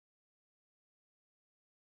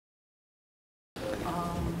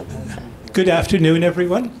Good afternoon,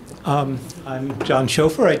 everyone. I'm John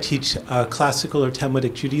Schofer. I teach classical or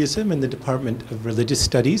Talmudic Judaism in the Department of Religious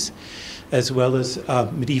Studies, as well as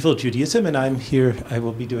medieval Judaism, and I'm here, I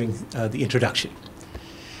will be doing the introduction.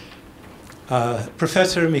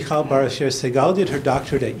 Professor Michal Bar-Asher Siegal did her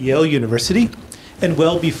doctorate at Yale University, and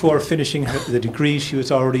well before finishing the degree, she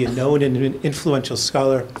was already a known and influential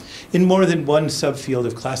scholar in more than one subfield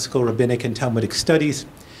of classical, rabbinic, and Talmudic studies,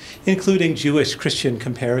 including Jewish-Christian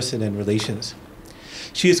comparison and relations.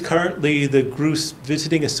 She is currently the Gruss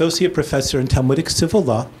Visiting Associate Professor in Talmudic Civil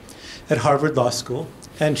Law at Harvard Law School,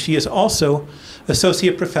 and she is also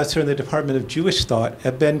Associate Professor in the Department of Jewish Thought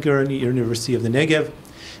at Ben-Gurion University of the Negev,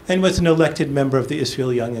 and was an elected member of the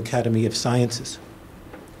Israel Young Academy of Sciences.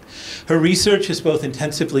 Her research is both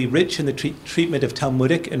intensively rich in the treatment of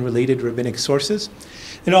Talmudic and related rabbinic sources,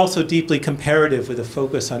 and also deeply comparative with a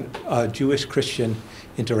focus on Jewish-Christian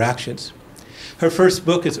interactions. Her first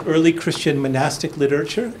book is Early Christian Monastic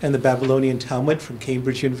Literature and the Babylonian Talmud from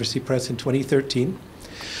Cambridge University Press in 2013.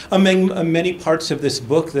 Among many parts of this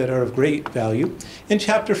book that are of great value, in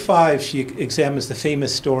chapter 5, she examines the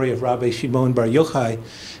famous story of Rabbi Shimon Bar Yochai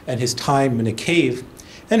and his time in a cave,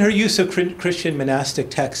 and her use of Christian monastic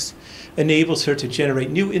texts enables her to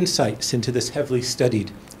generate new insights into this heavily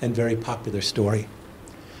studied and very popular story.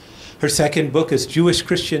 Her second book is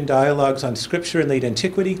Jewish-Christian Dialogues on Scripture in Late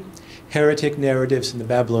Antiquity, Heretic Narratives in the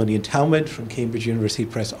Babylonian Talmud from Cambridge University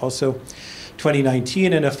Press also,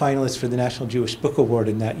 2019, and a finalist for the National Jewish Book Award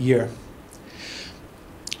in that year.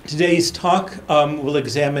 Today's talk will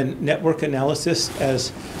examine network analysis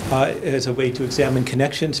as a way to examine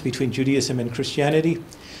connections between Judaism and Christianity,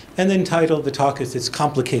 and the title of the talk is It's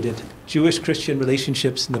Complicated, Jewish-Christian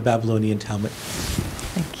Relationships in the Babylonian Talmud.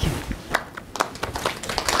 Thank you.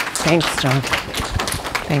 Thanks, John.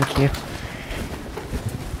 Thank you.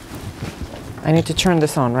 I need to turn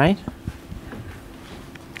this on, right?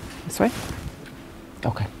 This way?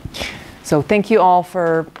 Okay. So thank you all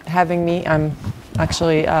for having me. I'm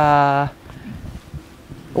actually, it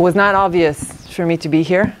was not obvious for me to be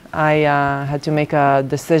here. I had to make a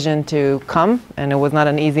decision to come, and it was not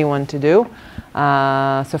an easy one to do.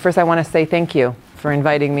 So first I want to say thank you for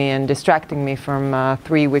inviting me and distracting me from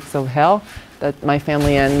 3 weeks of hell that my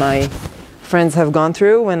family and my friends have gone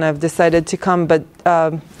through when I've decided to come. But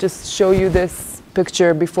just show you this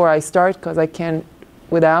picture before I start, because I can't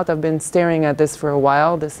without. I've been staring at this for a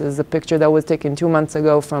while. This is a picture that was taken 2 months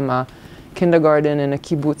ago from a kindergarten in a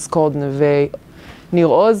kibbutz called Neve Nir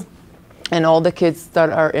Oz. And all the kids that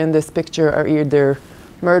are in this picture are either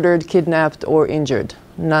murdered, kidnapped, or injured.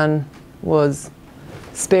 None was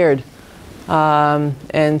spared.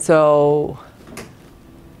 And so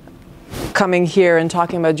coming here and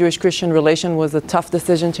talking about Jewish-Christian relation was a tough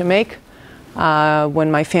decision to make. When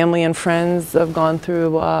my family and friends have gone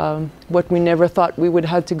through what we never thought we would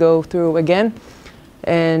have to go through again.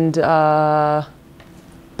 And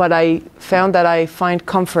but I found that I find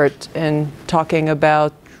comfort in talking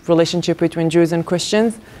about relationship between Jews and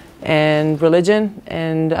Christians and religion,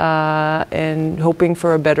 and hoping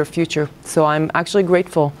for a better future. So I'm actually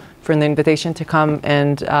grateful for the invitation to come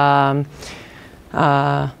and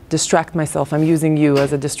distract myself. I'm using you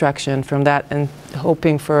as a distraction from that and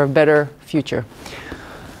hoping for a better future.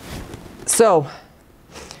 So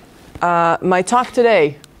my talk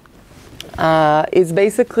today is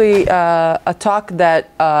basically a talk that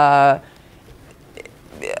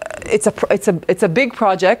it's a big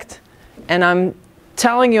project, and I'm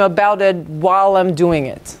telling you about it while I'm doing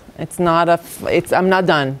it. I'm not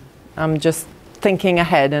done. I'm just thinking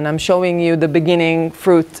ahead, and I'm showing you the beginning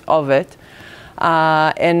fruit of it.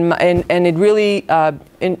 And it really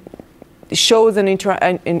shows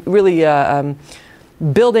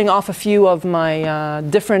building off a few of my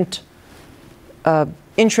different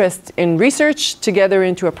interests in research together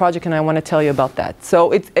into a project, and I want to tell you about that.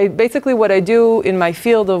 So it's basically what I do in my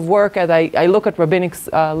field of work, as I look at rabbinic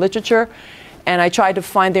literature, and I try to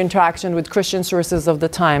find the interaction with Christian sources of the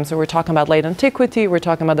time. So we're talking about late antiquity, we're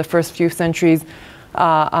talking about the first few centuries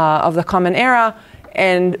of the Common Era.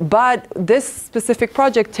 But this specific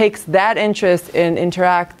project takes that interest and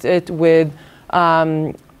interact it with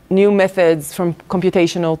new methods from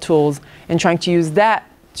computational tools, and trying to use that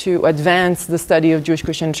to advance the study of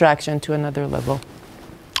Jewish-Christian interaction to another level.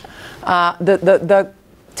 The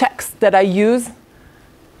text that I use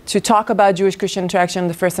to talk about Jewish-Christian interaction in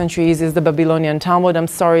the first centuries is the Babylonian Talmud. I'm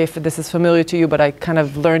sorry if this is familiar to you, but I kind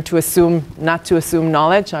of learned to assume, not to assume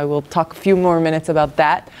knowledge. I will talk a few more minutes about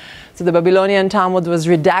that. So the Babylonian Talmud was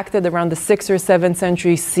redacted around the 6th or 7th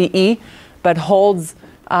century CE, but holds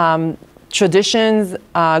traditions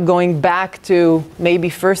going back to maybe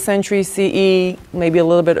 1st century CE, maybe a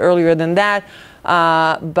little bit earlier than that,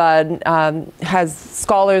 but has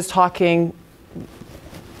scholars talking,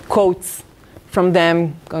 quotes from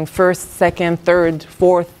them going 1st, 2nd, 3rd,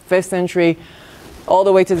 4th, 5th century, all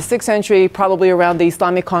the way to the 6th century, probably around the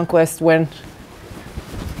Islamic conquest when...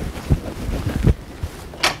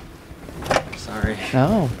 Sorry.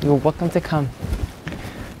 No, you're welcome to come.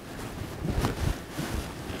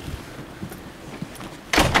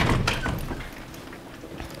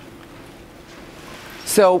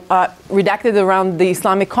 So redacted around the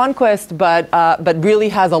Islamic conquest, but really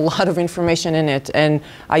has a lot of information in it. And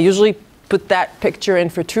I usually put that picture in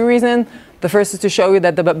for 2 reasons. The first is to show you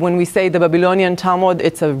that when we say the Babylonian Talmud,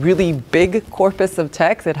 it's a really big corpus of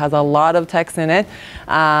text. It has a lot of text in it,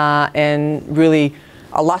 and really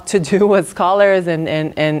a lot to do with scholars and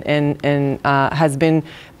has been.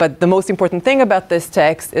 But the most important thing about this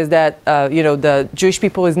text is that the Jewish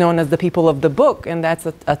people is known as the people of the book, and that's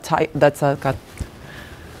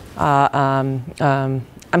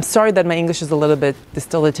I'm sorry that my English is a little bit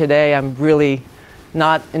distilled today. I'm really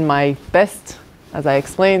not in my best, as I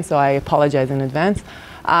explained, so I apologize in advance.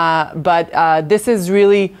 But this is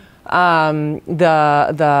really, they're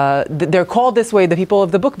called this way, the people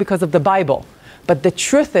of the book, because of the Bible. But the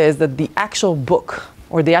truth is that the actual book,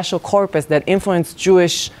 or the actual corpus that influenced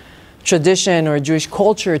Jewish tradition or Jewish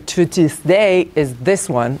culture to this day is this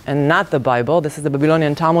one, and not the Bible. This is the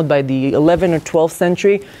Babylonian Talmud by the 11th or 12th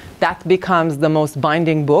century. That becomes the most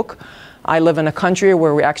binding book. I live in a country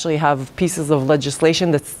where we actually have pieces of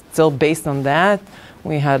legislation that's still based on that.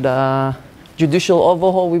 We had a judicial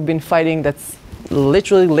overhaul we've been fighting that's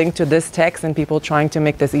literally linked to this text, and people trying to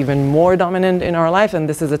make this even more dominant in our life. And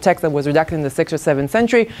this is a text that was redacted in the 6th or 7th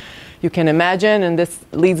century. You can imagine, and this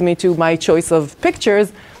leads me to my choice of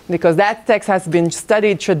pictures, because that text has been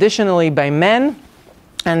studied traditionally by men.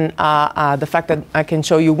 And the fact that I can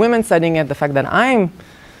show you women studying it, the fact that I'm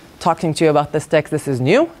talking to you about this text, this is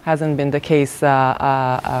new, hasn't been the case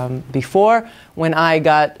before. When I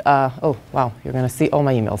got, oh wow, you're gonna see all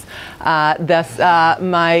my emails.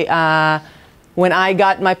 When I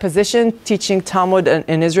got my position teaching Talmud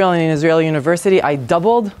in Israel and in Israeli University, I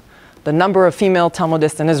doubled the number of female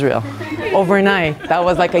Talmudists in Israel overnight. That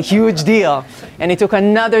was like a huge deal. And it took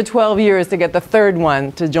another 12 years to get the 3rd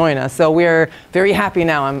one to join us. So we're very happy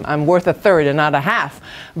now. I'm worth a 3rd and not a half.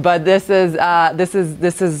 But this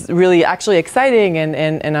is really actually exciting,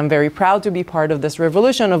 and I'm very proud to be part of this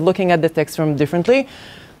revolution of looking at the text from differently.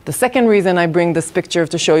 The second reason I bring this picture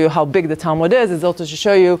to show you how big the Talmud is also to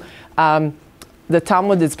show you the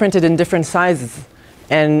Talmud is printed in different sizes.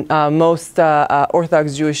 And most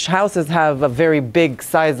Orthodox Jewish houses have a very big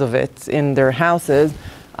size of it in their houses.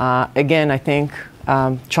 Again, I think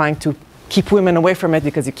trying to keep women away from it,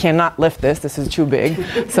 because you cannot lift this. This is too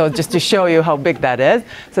big. So just to show you how big that is.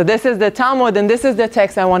 So this is the Talmud, and this is the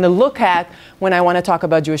text I want to look at when I want to talk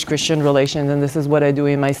about Jewish-Christian relations, and this is what I do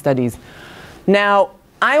in my studies. Now,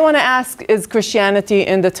 I want to ask, is Christianity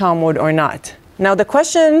in the Talmud or not? Now, the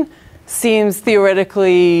question seems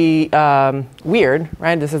theoretically weird,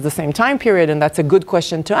 right? This is the same time period, and that's a good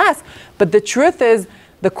question to ask. But the truth is,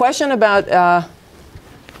 the question about,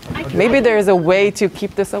 maybe there's a way to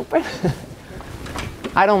keep this open.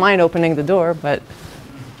 I don't mind opening the door, but.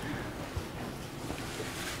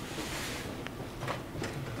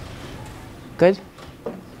 Good?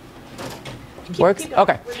 Works?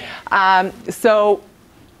 Okay. So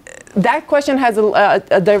that question has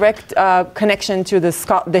a direct connection to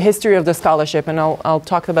the history of the scholarship, and I'll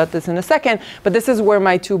talk about this in a second. But this is where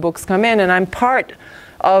my 2 books come in, and I'm part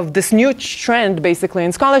of this new trend, basically,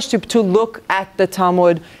 in scholarship to look at the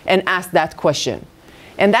Talmud and ask that question.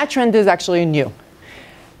 And that trend is actually new.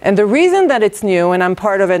 And the reason that it's new, and I'm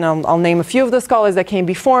part of it, and I'll name a few of the scholars that came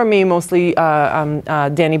before me, mostly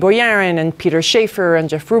Danny Boyarin and Peter Schaefer and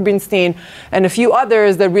Jeff Rubinstein, and a few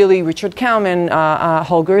others that really, Richard Kalman,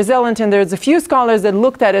 Holger Zelentin. There's a few scholars that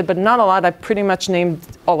looked at it, but not a lot. I pretty much named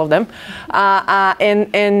all of them.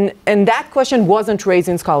 And that question wasn't raised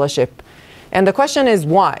in scholarship. And the question is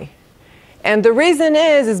why? And the reason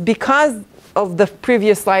is because of the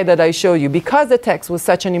previous slide that I showed you. Because the text was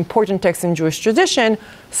such an important text in Jewish tradition,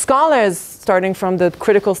 scholars, starting from the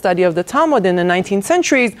critical study of the Talmud in the 19th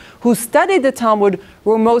centuries, who studied the Talmud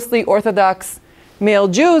were mostly Orthodox male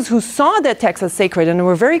Jews who saw the text as sacred and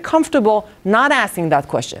were very comfortable not asking that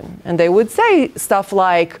question. And they would say stuff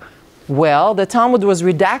like, well, the Talmud was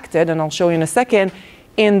redacted, and I'll show you in a second,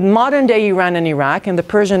 in modern-day Iran and Iraq, in the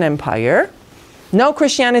Persian Empire. No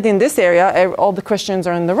Christianity in this area. All the Christians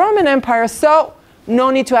are in the Roman Empire, so no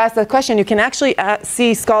need to ask that question. You can actually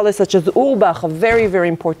see scholars such as Ulbach, a very, very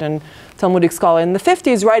important Talmudic scholar in the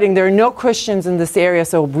 50s, writing, there are no Christians in this area,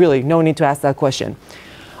 so really no need to ask that question.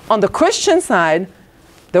 On the Christian side,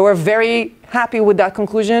 they were very happy with that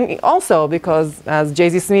conclusion also, because as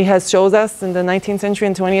J.Z. Smith has shows us, in the 19th century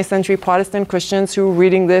and 20th century, Protestant Christians who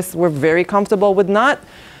reading this were very comfortable with not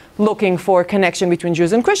looking for a connection between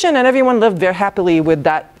Jews and Christian, and everyone lived very happily with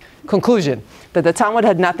that conclusion, that the Talmud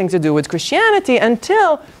had nothing to do with Christianity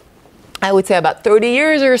until, I would say, about 30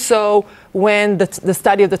 years or so, when the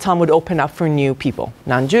study of the Talmud opened up for new people,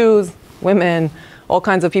 non-Jews, women, all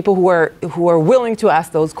kinds of people who are willing to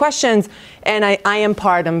ask those questions. And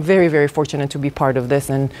I'm very, very fortunate to be part of this,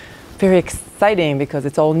 and very exciting because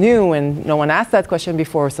it's all new and no one asked that question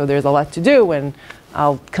before, so there's a lot to do, and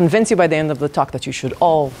I'll convince you by the end of the talk that you should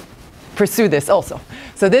all pursue this also.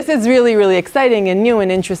 So this is really, really exciting and new and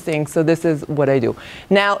interesting, so this is what I do.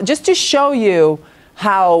 Now, just to show you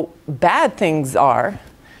how bad things are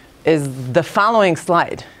is the following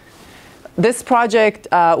slide. This project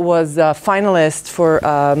was a finalist for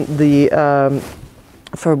I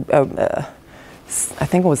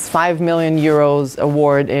think it was 5 million euros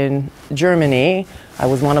award in Germany. I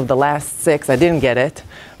was one of the last 6. I didn't get it,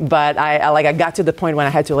 but I got to the point when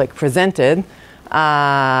I had to present it,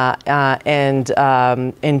 and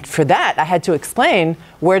for that I had to explain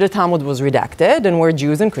where the Talmud was redacted and where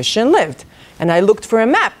Jews and Christians lived, and I looked for a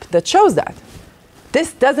map that shows that.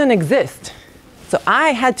 This doesn't exist. So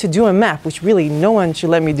I had to do a map, which really no one should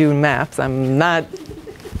let me do maps. I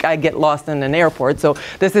get lost in an airport, so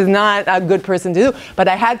this is not a good person to do, but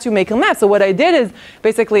I had to make a map. So what I did is,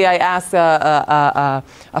 basically I asked a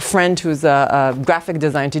friend who's a graphic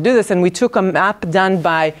designer to do this, and we took a map done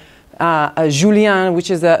by Julien, which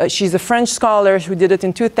is she's a French scholar who did it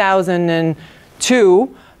in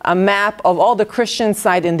 2002, a map of all the Christian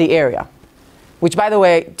sites in the area. Which, by the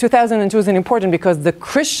way, 2002 is important because the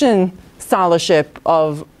Christian scholarship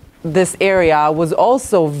of this area was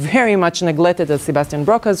also very much neglected, as Sebastian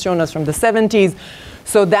Brock has shown us, from the 70s.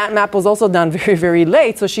 So that map was also done very, very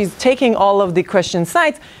late. So she's taking all of the Christian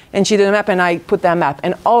sites, and she did a map, and I put that map.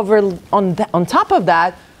 And on top of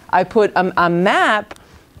that, I put a map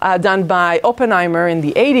done by Oppenheimer in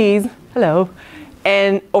the 80s, hello,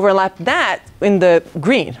 and overlapped that in the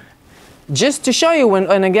green. Just to show you,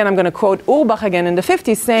 and again, I'm going to quote Urbach again in the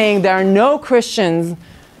 50s, saying there are no Christians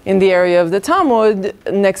in the area of the Talmud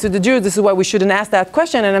next to the Jews. This is why we shouldn't ask that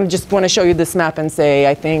question. And I just want to show you this map and say,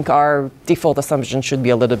 I think our default assumption should be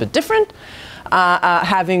a little bit different,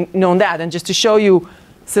 having known that. And just to show you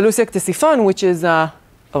Seleucid Ctesiphon, which is, oh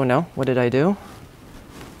no, what did I do?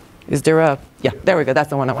 Is there a, yeah, there we go,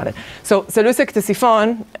 that's the one I wanted. So Seleucid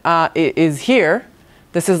Ctesiphon is here.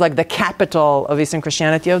 This is like the capital of Eastern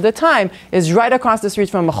Christianity of the time, is right across the street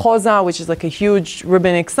from Mechoza, which is like a huge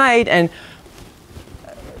rabbinic site, and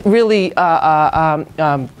really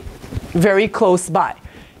very close by.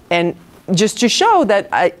 And just to show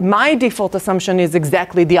that my default assumption is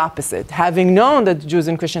exactly the opposite. Having known that Jews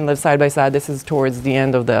and Christians live side by side, this is towards the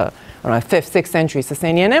end of the 5th, 6th century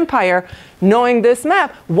Sasanian Empire, knowing this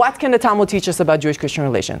map, what can the Talmud teach us about Jewish-Christian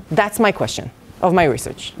relation? That's my question of my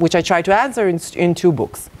research, which I try to answer in 2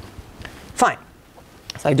 books. Fine.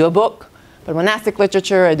 So I do a book about monastic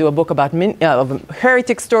literature. I do a book about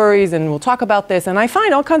heretic stories, and we'll talk about this. And I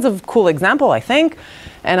find all kinds of cool examples, I think.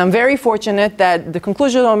 And I'm very fortunate that the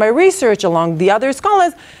conclusion of my research, along the other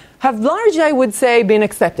scholars, have largely, I would say, been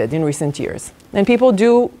accepted in recent years. And people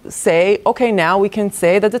do say, okay, now we can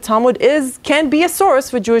say that the Talmud can be a source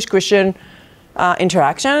for Jewish-Christian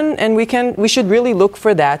interaction, and we should really look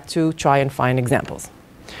for that to try and find examples.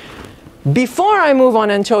 Before I move on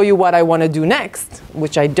and show you what I want to do next,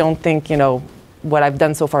 which I don't think, what I've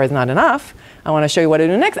done so far is not enough, I want to show you what I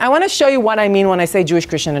do next. I want to show you what I mean when I say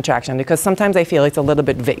Jewish-Christian interaction, because sometimes I feel it's a little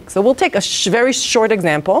bit vague. So we'll take a very short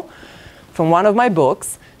example from one of my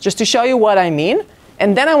books, just to show you what I mean,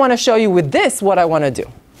 and then I want to show you with this what I want to do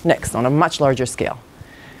next on a much larger scale.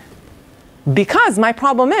 Because my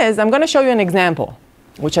problem is, I'm going to show you an example,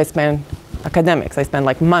 which I spend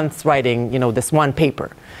like months writing, this one paper.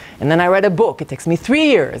 And then I write a book. It takes me 3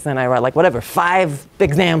 years, and I write 5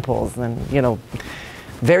 examples, and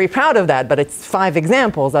very proud of that. But it's 5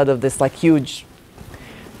 examples out of this huge.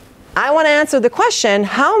 I want to answer the question: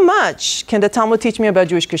 how much can the Talmud teach me about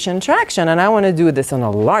Jewish-Christian interaction? And I want to do this on a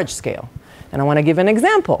large scale, and I want to give an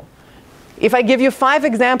example. If I give you 5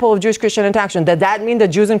 examples of Jewish-Christian interaction, does that mean that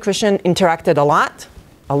Jews and Christians interacted a lot?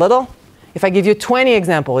 A little? If I give you 20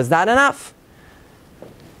 examples, is that enough?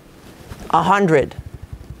 100.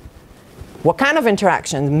 What kind of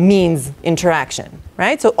interaction means interaction,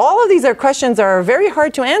 right? So all of these questions are very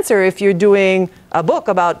hard to answer if you're doing a book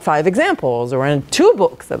about 5 examples, or in 2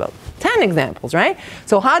 books about 10 examples, right?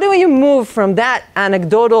 So how do you move from that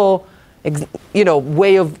anecdotal,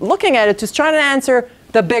 way of looking at it to try to answer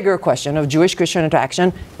the bigger question of Jewish-Christian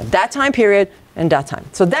interaction at that time period and that time?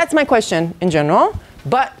 So that's my question in general.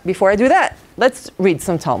 But before I do that, let's read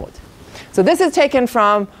some Talmud. So this is taken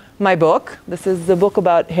from my book. This is the book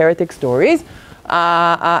about heretic stories. These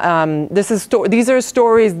are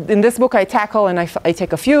stories. In this book I tackle and I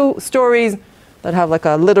take a few stories that have like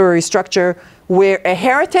a literary structure where a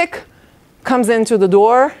heretic comes through the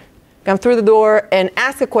door and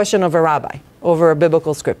asks a question of a rabbi over a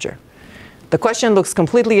biblical scripture. The question looks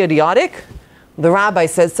completely idiotic. The rabbi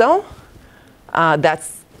says so.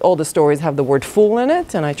 All the stories have the word fool in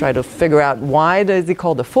it, and I try to figure out why is he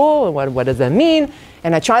called a fool, and what does that mean?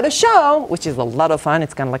 And I try to show, which is a lot of fun,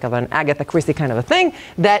 it's kind of like an Agatha Christie kind of a thing,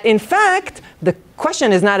 that in fact, the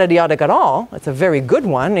question is not idiotic at all. It's a very good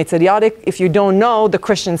one. It's idiotic if you don't know the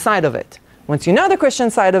Christian side of it. Once you know the Christian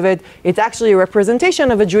side of it, it's actually a representation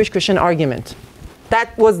of a Jewish-Christian argument.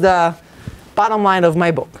 That was the bottom line of my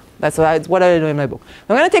book. That's what I do in my book.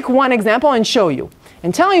 I'm going to take one example and show you,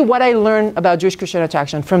 and tell you what I learned about Jewish-Christian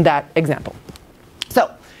interaction from that example. So,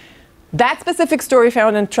 that specific story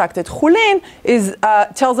found in Tractate Chulin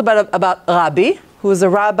tells about Rabbi, who is a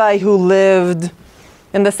rabbi who lived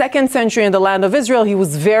in the 2nd century in the land of Israel. He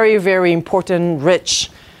was very, very important, rich,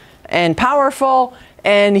 and powerful.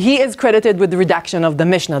 And he is credited with the redaction of the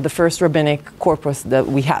Mishnah, the first rabbinic corpus that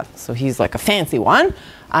we have. So he's like a fancy one.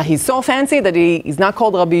 He's so fancy that he's not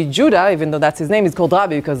called Rabbi Judah, even though that's his name. He's called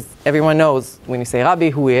Rabbi because everyone knows when you say Rabbi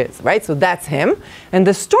who he is, right? So that's him. And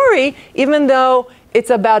the story, even though it's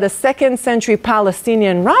about a 2nd century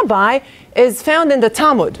Palestinian rabbi, is found in the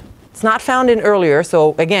Talmud. It's not found in earlier.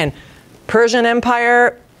 So again, Persian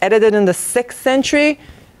Empire, edited in the 6th century.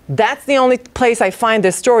 That's the only place I find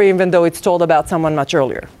this story, even though it's told about someone much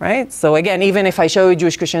earlier, right? So again, even if I show you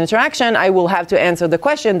Jewish-Christian interaction, I will have to answer the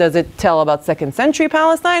question, does it tell about 2nd century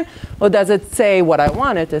Palestine? Or does it say what I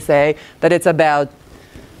wanted to say, that it's about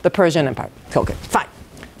the Persian Empire? Okay, fine.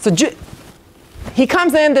 So he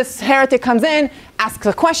comes in, this heretic comes in, asks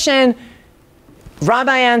a question,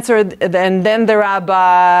 Rabbi answered, and then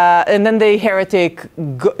the heretic,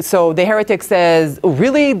 so the heretic says, oh,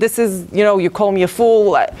 really, this is, you call me a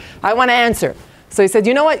fool, I want to answer. So he said,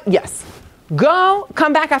 you know what, yes,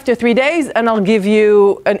 come back after 3 days and I'll give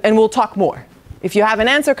you, and we'll talk more. If you have an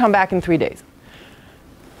answer, come back in 3 days.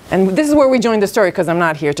 And this is where we join the story, because I'm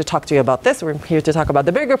not here to talk to you about this, we're here to talk about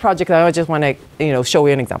the bigger project, and I just want to, show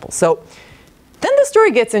you an example. So then the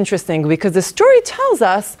story gets interesting, because the story tells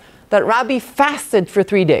us that Rabbi fasted for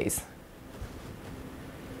 3 days.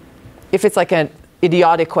 If it's like an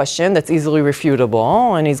idiotic question that's easily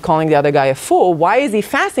refutable, and he's calling the other guy a fool, why is he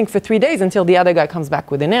fasting for 3 days until the other guy comes back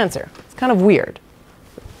with an answer? It's kind of weird,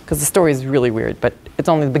 because the story is really weird, but it's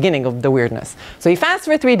only the beginning of the weirdness. So he fasts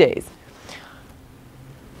for 3 days.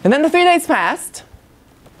 And then the 3 days passed,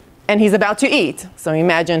 and he's about to eat. So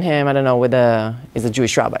imagine him, I don't know, he's a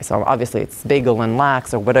Jewish rabbi. So obviously it's bagel and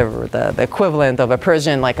lax or whatever, the equivalent of a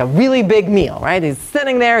Persian, like a really big meal, right? He's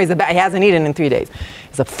sitting there, he hasn't eaten in 3 days.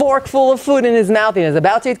 There's a fork full of food in his mouth, and he's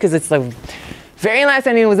about to eat, because it's the very last,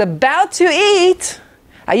 and he was about to eat.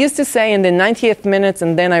 I used to say in the 90th minutes,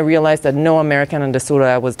 and then I realized that no American understood what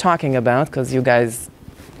I was talking about, because you guys,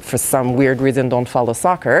 for some weird reason, don't follow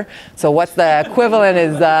soccer. So what's the equivalent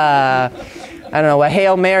is, I don't know, a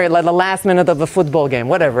Hail Mary, like the last minute of a football game,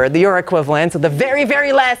 whatever, your equivalent. So the very,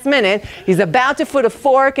 very last minute, he's about to put a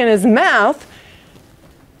fork in his mouth.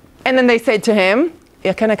 And then they said to him,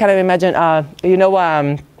 I kind of imagine,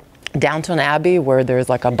 Downton Abbey, where there's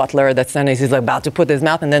like a butler that's standing, he's like about to put his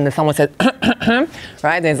mouth, and then someone said,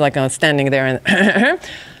 right? And he's like standing there, and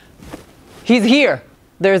he's here.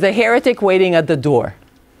 There's a heretic waiting at the door,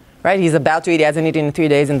 right? He's about to eat, he hasn't eaten in 3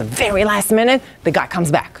 days, and the very last minute, the guy comes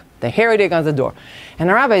back. The heretic on the door. And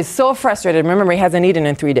the rabbi is so frustrated. Remember, he hasn't eaten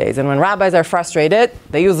in 3 days. And when rabbis are frustrated,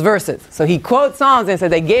 they use verses. So he quotes Psalms and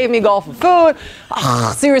said, they gave me gulf of food.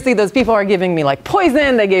 Oh, seriously, those people are giving me like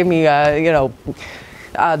poison. They gave me,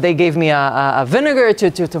 they gave me a vinegar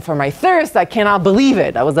for my thirst. I cannot believe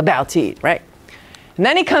it. I was about to eat, right? And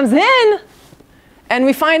then he comes in, and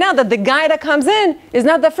we find out that the guy that comes in is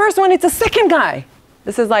not the first one. It's a second guy.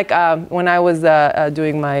 This is like when I was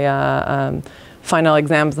doing my final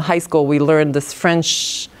exams in high school, we learned this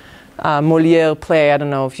French Molière play. I don't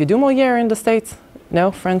know if you do Molière in the States. No?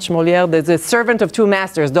 French Molière. There's a servant of two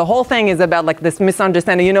masters. The whole thing is about like this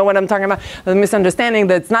misunderstanding. You know what I'm talking about? The misunderstanding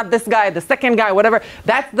that it's not this guy, the second guy, whatever.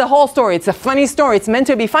 That's the whole story. It's a funny story. It's meant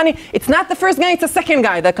to be funny. It's not the first guy, it's the second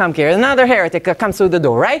guy that comes here. Another heretic that comes through the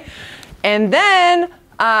door, right? And then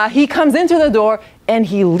he comes into the door and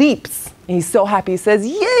he leaps. He's so happy. He says,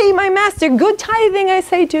 "Yay, my master, good tithing, I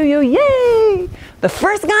say to you, yay." The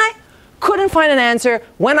first guy couldn't find an answer,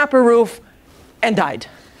 went up a roof, and died.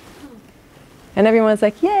 And everyone's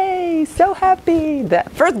like, "Yay, so happy." The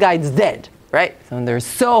first guy's dead, right? So they're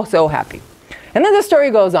so happy. And then the story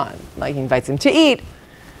goes on. Like, he invites him to eat.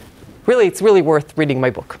 Really, it's really worth reading my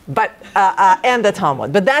book, but and the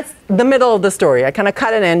Talmud. But that's the middle of the story. I kind of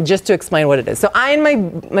cut it in just to explain what it is. So I,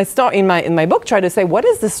 in my book, try to say, what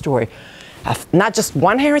is this story? Not just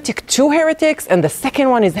one heretic, two heretics, and the second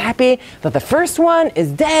one is happy that the first one is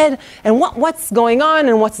dead, and what's going on,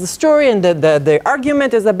 and what's the story, and the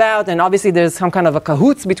argument is about, and obviously there's some kind of a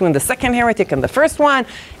cahoots between the second heretic and the first one,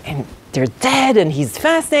 and they're dead, and he's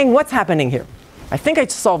fasting. What's happening here? I think I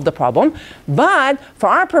solved the problem, but for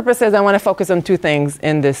our purposes, I want to focus on two things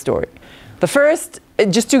in this story. The first,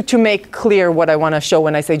 just to make clear what I want to show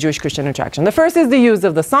when I say Jewish-Christian interaction. The first is the use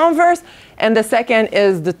of the Psalm verse, and the second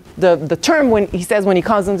is the term when he says, when he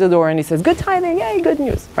comes into the door and he says, "Good tithing, yay, good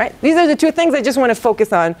news," right? These are the two things I just want to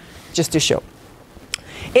focus on just to show.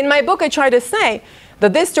 In my book, I try to say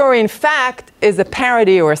that this story, in fact, is a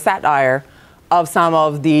parody or a satire of some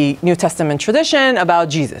of the New Testament tradition about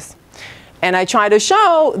Jesus. And I try to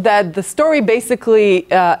show that the story basically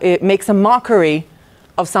it makes a mockery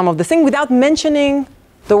of some of the things without mentioning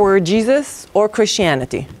the word Jesus or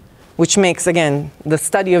Christianity, which makes, again, the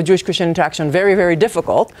study of Jewish-Christian interaction very, very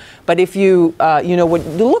difficult. But if you, know what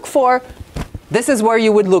to look for, this is where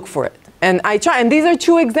you would look for it. And I try, and these are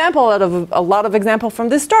two examples out of a lot of examples from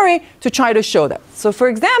this story to try to show that. So, for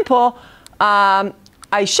example,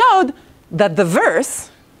 I showed that the verse,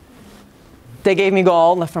 "They gave me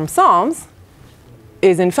gold," from Psalms,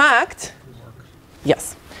 is in fact,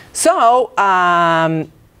 yes. So,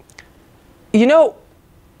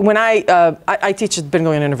 when I teach at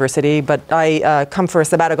Babylonian University, but I come for a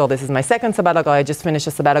sabbatical. This is my second sabbatical. I just finished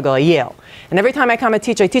a sabbatical at Yale. And every time I come and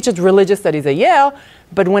I teach at religious studies at Yale.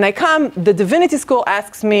 But when I come, the divinity school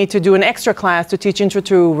asks me to do an extra class to teach intro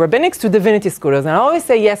to rabbinics to divinity students. And I always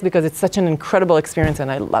say yes because it's such an incredible experience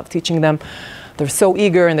and I love teaching them. They're so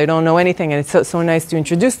eager and they don't know anything, and it's so nice to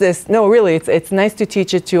introduce this. No, really, it's nice to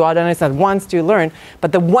teach it to audience that wants to learn.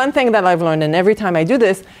 But the one thing that I've learned, and every time I do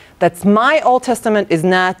this, that's my Old Testament is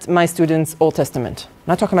not my students' Old Testament.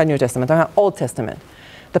 I'm not talking about New Testament, I'm talking about Old Testament.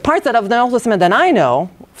 The parts of the Old Testament that I know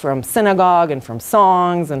from synagogue and from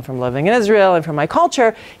songs and from living in Israel and from my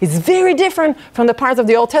culture is very different from the parts of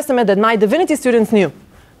the Old Testament that my divinity students knew.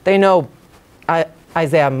 They know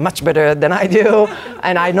Isaiah much better than I do,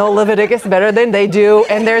 and I know Leviticus better than they do,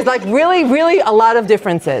 and there's like really, really a lot of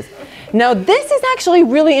differences. Now, this is actually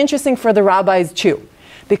really interesting for the rabbis too,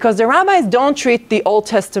 because the rabbis don't treat the Old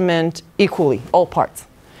Testament equally, all parts.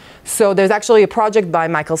 So there's actually a project by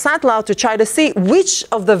Michael Satlow to try to see which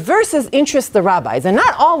of the verses interest the rabbis, and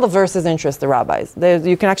not all the verses interest the rabbis.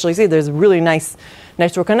 You can actually see there's really nice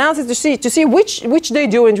network analysis to see which they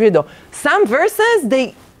do and read. Some verses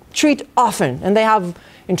they treat often, and they have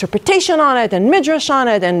interpretation on it and midrash on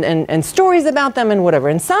it and stories about them and whatever.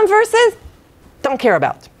 And some verses don't care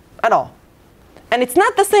about at all. And it's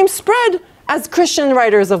not the same spread as Christian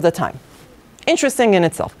writers of the time. Interesting in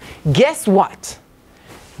itself. Guess what?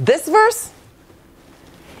 This verse,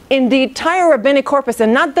 in the entire rabbinic corpus,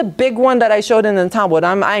 and not the big one that I showed in the Talmud,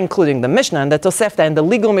 I'm including the Mishnah and the Tosefta and the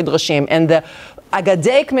legal midrashim and the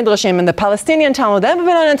Agadaic midrashim and the Palestinian Talmud, the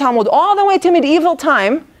Babylonian Talmud, all the way to medieval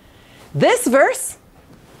time. This verse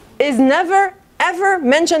is never, ever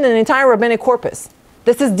mentioned in the entire rabbinic corpus.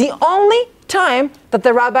 This is the only time that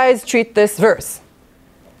the rabbis treat this verse.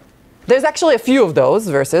 There's actually a few of those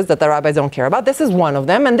verses that the rabbis don't care about. This is one of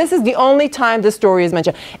them, and this is the only time the story is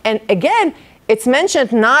mentioned. And again, it's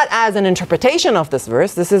mentioned not as an interpretation of this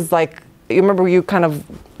verse. This is like, you remember you kind of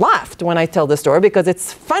laughed when I tell this story because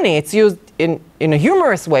it's funny. It's used in a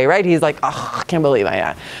humorous way, right? He's like, oh, I can't believe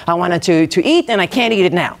I wanted to eat and I can't eat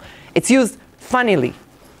it now. It's used funnily.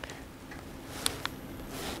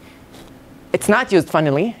 It's not used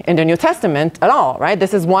funnily in the New Testament at all, right?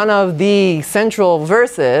 This is one of the central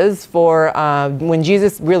verses for when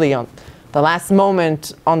Jesus really on the last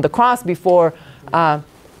moment on the cross before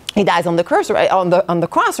he dies on the cross, right? On the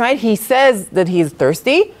cross, right? He says that he's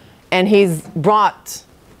thirsty and he's brought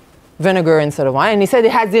vinegar instead of wine, and he said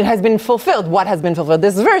it has been fulfilled. What has been fulfilled?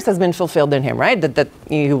 This verse has been fulfilled in him, right? That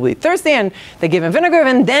he will be thirsty, and they give him vinegar,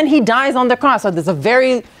 and then he dies on the cross. So there's a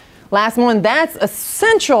very last moment. That's a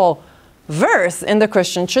central verse in the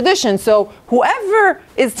Christian tradition. So whoever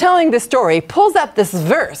is telling this story pulls up this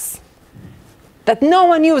verse that no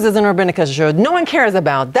one uses in rabbinic literature, no one cares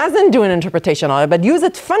about, doesn't do an interpretation on it, but use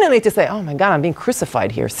it funnily to say, oh my God, I'm being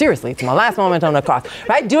crucified here. Seriously, it's my last moment on the cross,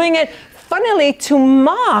 right? Doing it funnily to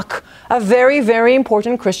mock a very, very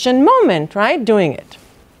important Christian moment, right? Doing it.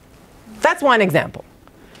 That's one example.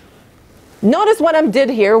 Notice what I did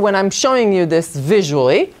here when I'm showing you this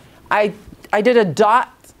visually. I did a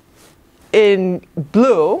dot in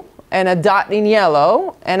blue and a dot in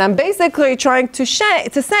yellow, and I'm basically trying to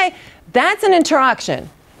say that's an interaction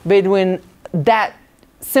between that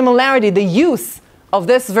similarity, the use of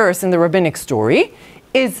this verse in the rabbinic story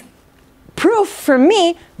is proof for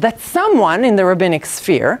me that someone in the rabbinic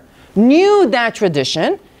sphere knew that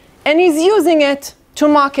tradition and is using it to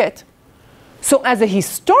mock it. So as a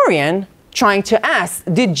historian trying to ask,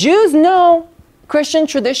 did Jews know Christian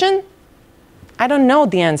tradition? I don't know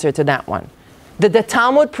the answer to that one. Did the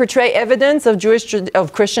Talmud portray evidence of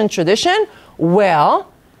Christian tradition?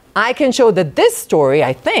 Well, I can show that this story,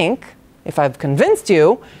 I think, if I've convinced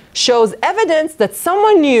you, shows evidence that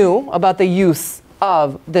someone knew about the use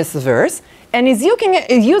of this verse and is using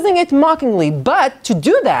it mockingly. But to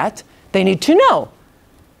do that, they need to know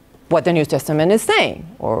what the New Testament is saying,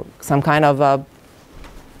 or some kind of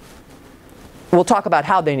we'll talk about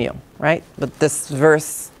how they knew, right? But this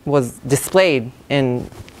verse was displayed in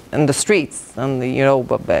the streets, and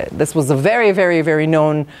this was a very, very, very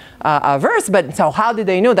known verse. But so how did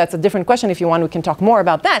they know? That's a different question. If you want, we can talk more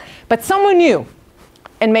about that. But someone knew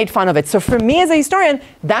and made fun of it. So for me as a historian,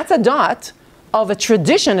 that's a dot of a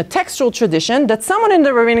tradition, a textual tradition that someone in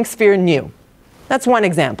the rabbinic sphere knew. That's one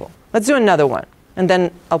example. Let's do another one, and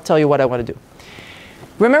then I'll tell you what I want to do.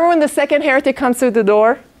 Remember when the second heretic comes through the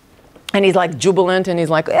door? And he's like jubilant, and he's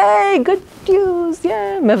like, hey, good news,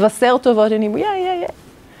 yeah, mevaser tovot, yeah.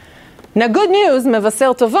 Now, good news,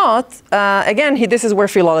 mevaser tovot, again, this is where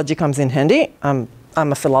philology comes in handy. I'm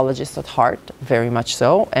a philologist at heart, very much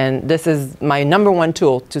so, and this is my number one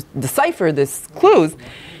tool to decipher these clues.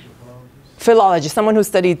 Philology, someone who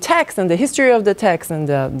studied text and the history of the text,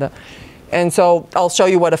 and so I'll show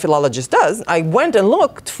you what a philologist does. I went and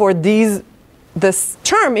looked for this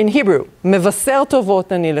term in Hebrew, mevaser tovot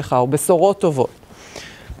ani lecha, besorot tovot.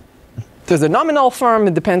 There's a nominal form,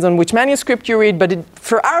 it depends on which manuscript you read, but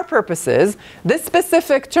for our purposes, this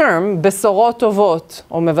specific term, besorot tovot,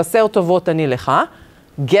 or mevaser tovot ani lecha,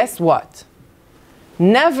 guess what?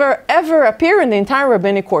 Never ever appear in the entire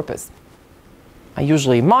rabbinic corpus. I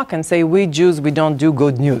usually mock and say, we Jews, we don't do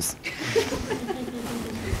good news.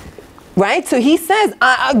 Right? So he says,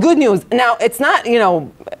 good news. Now, it's not,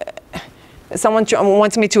 someone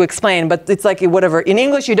wants me to explain, but it's like whatever. In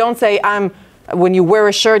English, you don't say when you wear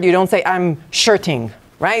a shirt, you don't say I'm shirting,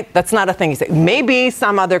 right? That's not a thing you say. Maybe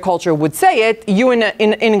some other culture would say it. You in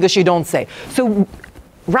English, you don't say. So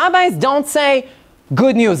rabbis don't say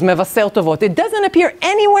good news, mevaser tovot. It doesn't appear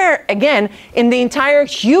anywhere, again, in the entire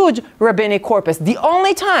huge rabbinic corpus. The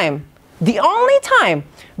only time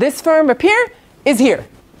this term appears is here.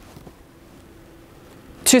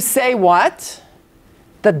 To say what?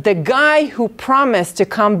 That the guy who promised to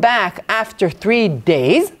come back after 3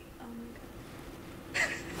 days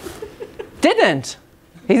didn't.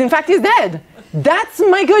 In fact, he's dead. That's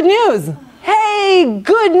my good news. Hey,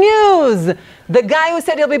 good news. The guy who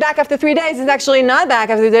said he'll be back after 3 days is actually not back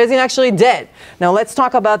after 3 days. He's actually dead. Now let's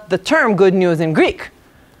talk about the term good news in Greek.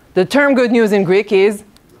 The term good news in Greek is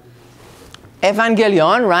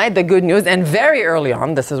evangelion, right? The good news. And very early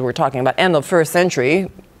on, this is we're talking about end of first century,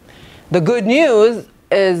 the good news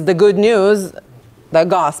is the good news, the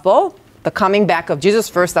gospel, the coming back of Jesus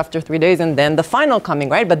first after 3 days, and then the final coming,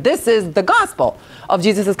 right? But this is the gospel of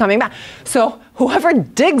Jesus is coming back. So whoever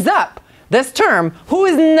digs up this term, who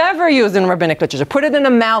is never used in rabbinic literature, put it in the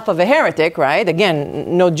mouth of a heretic, right?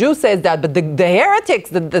 Again, no Jew says that, but the heretics,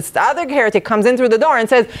 this other heretic comes in through the door and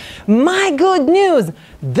says, my good news,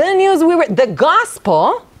 the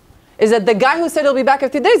gospel is that the guy who said he'll be back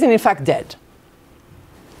after 3 days is in fact dead.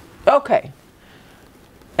 Okay.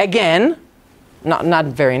 Again, not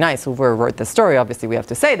very nice whoever wrote the story, obviously we have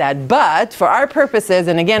to say that, but for our purposes,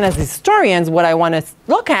 and again as historians, what I want to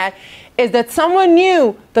look at is that someone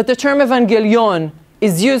knew that the term evangelion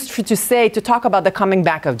is used to talk about the coming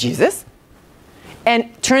back of Jesus, and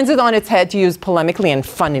turns it on its head to use polemically and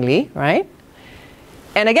funnily, right?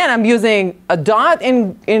 And again, I'm using a dot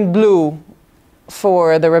in blue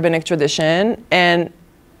for the rabbinic tradition, and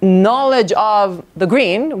knowledge of the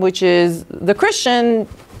green, which is the Christian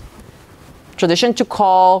tradition to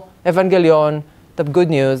call evangelion the good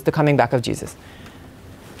news, the coming back of Jesus.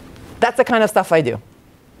 That's the kind of stuff I do.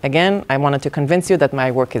 Again, I wanted to convince you that my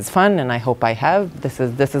work is fun, and I hope I have. This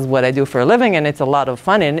is what I do for a living, and it's a lot of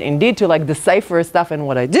fun, and indeed to decipher stuff in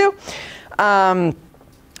what I do.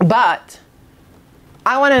 But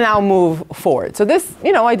I want to now move forward. So this,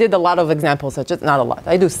 I did a lot of examples, not a lot.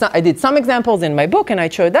 I did some examples in my book, and I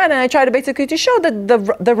showed that, and I tried basically to show that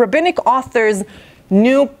the rabbinic authors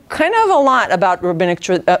knew kind of a lot about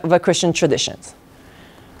Christian traditions.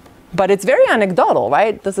 But it's very anecdotal,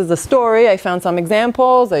 right? This is a story. I found some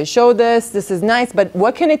examples. I showed this. This is nice. But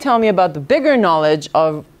what can it tell me about the bigger knowledge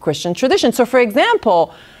of Christian tradition? So for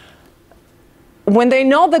example, when they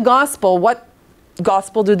know the gospel, what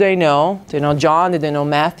gospel do they know? Do they know John? Do they know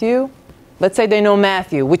Matthew? Let's say they know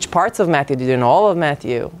Matthew. Which parts of Matthew? Do they know all of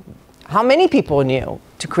Matthew? How many people knew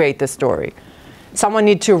to create this story? Someone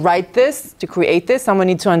need to write this, to create this. Someone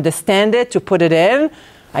need to understand it, to put it in.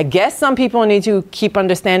 I guess some people need to keep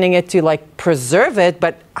understanding it to preserve it,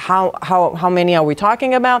 but how many are we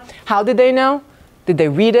talking about? How did they know? Did they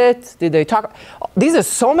read it? Did they talk? These are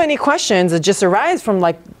so many questions that just arise from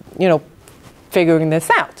figuring this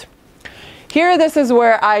out. Here, this is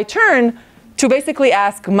where I turn to basically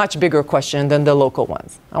ask a much bigger question than the local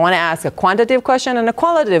ones. I want to ask a quantitative question and a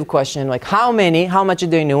qualitative question, like how much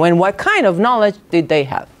did they know, and what kind of knowledge did they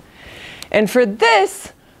have? And for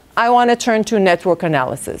this, I want to turn to network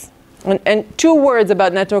analysis. And 2 words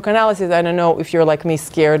about network analysis. I don't know if you're like me,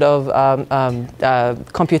 scared of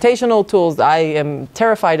computational tools. I am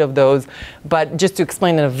terrified of those. But just to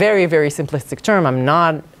explain in a very, very simplistic term, I'm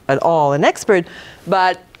not at all an expert.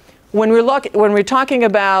 But when we're talking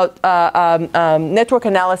about network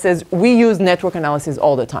analysis, we use network analysis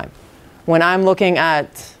all the time. When I'm looking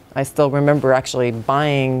at, I still remember actually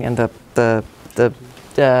buying, and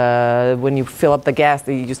when you fill up the gas,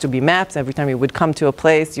 there used to be maps. Every time you would come to a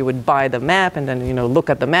place, you would buy the map and then look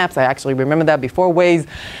at the maps. I actually remember that before Waze.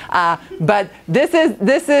 But this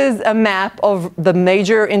is a map of the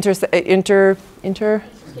major interstate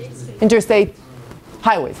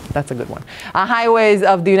highways. That's a good one. Highways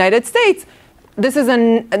of the United States. This is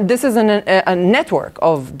a network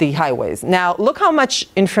of the highways. Now look how much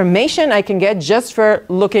information I can get just for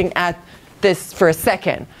looking at this for a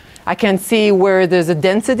second. I can see where there's a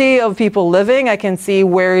density of people living. I can see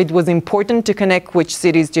where it was important to connect which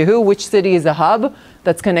cities to who, which city is a hub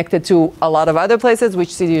that's connected to a lot of other places,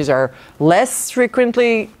 which cities are less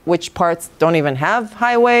frequently, which parts don't even have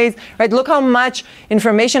highways, right? Look how much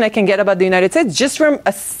information I can get about the United States just from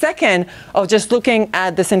a second of just looking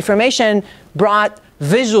at this information brought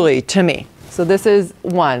visually to me. So this is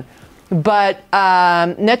one. But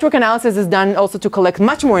network analysis is done also to collect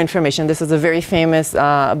much more information. This is a very famous,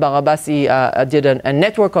 Barabasi did a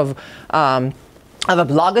network of a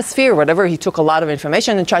blogosphere, whatever. He took a lot of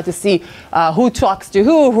information and tried to see who talks to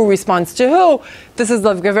who responds to who. This is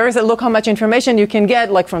like a very, look how much information you can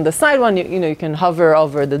get, like from the side one, you can hover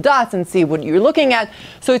over the dots and see what you're looking at.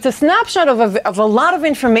 So it's a snapshot of a lot of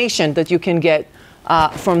information that you can get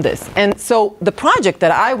from this. And so the project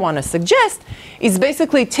that I want to suggest is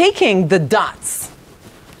basically taking the dots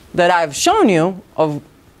that I've shown you of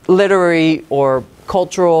literary or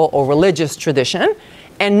cultural or religious tradition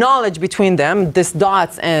and knowledge between them, these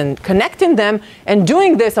dots, and connecting them, and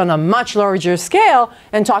doing this on a much larger scale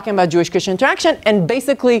and talking about Jewish-Christian interaction and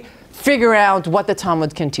basically figure out what the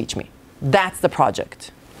Talmud can teach me. That's the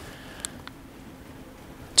project.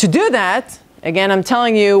 To do that, again, I'm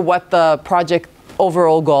telling you what the project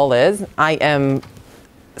overall goal is. I am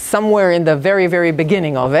somewhere in the very, very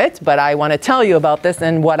beginning of it, but I want to tell you about this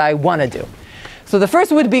and what I want to do. So the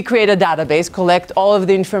first would be create a database, collect all of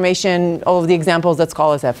the information, all of the examples that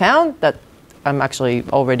scholars have found. That I'm actually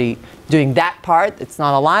already doing that part. It's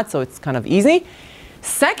not a lot, so it's kind of easy.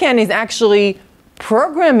 Second is actually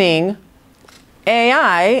programming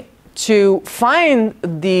AI to find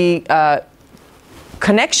the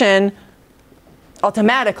connection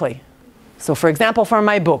automatically. So for example, for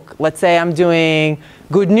my book, let's say I'm doing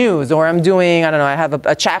good news, or I'm doing, I don't know, I have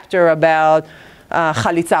a chapter about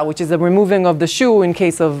chalitza, which is the removing of the shoe in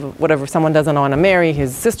case of whatever, someone doesn't want to marry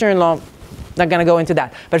his sister-in-law. Not going to go into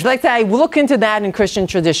that. But let's say I look into that in Christian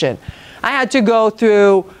tradition. I had to go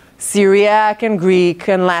through Syriac and Greek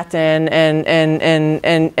and Latin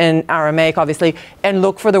and Aramaic, obviously, and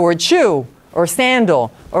look for the word shoe or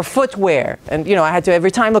sandal or footwear. And I had to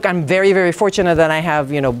every time look. I'm very, very fortunate that I have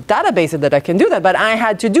databases that I can do that, but I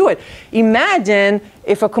had to do it. Imagine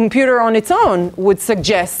if a computer on its own would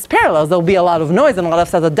suggest parallels. There'll be a lot of noise and a lot of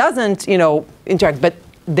stuff that doesn't interact. But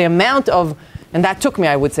the amount of, and that took me,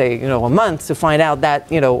 I would say, a month to find out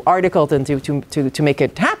that article and to make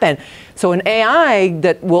it happen. So an AI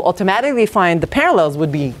that will automatically find the parallels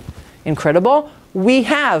would be incredible. We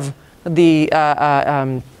have the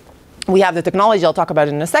technology. I'll talk about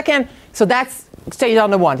it in a second. So that's stage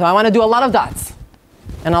number one. So I want to do a lot of dots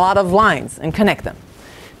and a lot of lines and connect them.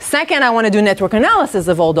 Second, I want to do network analysis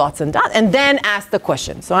of all dots and dots, and then ask the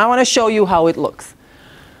question. So I want to show you how it looks.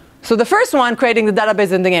 So the first one, creating the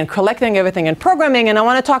database, and again, collecting everything and programming. And I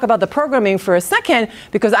want to talk about the programming for a second,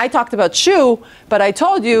 because I talked about shoe, but I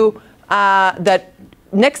told you that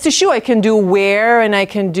next to shoe, I can do wear, and I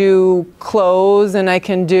can do clothes, and I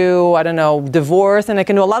can do, I don't know, divorce, and I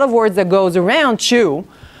can do a lot of words that goes around shoe.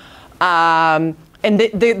 And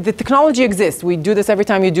the technology exists. We do this every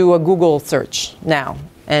time you do a Google search now.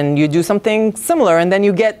 And you do something similar, and then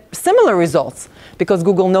you get similar results, because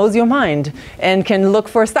Google knows your mind and can look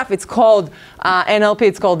for stuff. It's called NLP,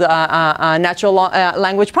 it's called natural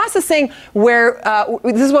language processing, where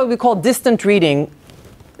this is what we call distant reading.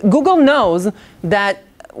 Google knows that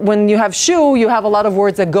when you have shoe, you have a lot of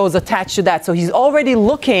words that goes attached to that. So he's already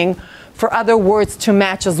looking for other words to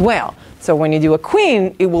match as well. So when you do a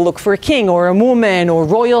queen, it will look for a king or a woman or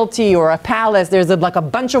royalty or a palace. There's like a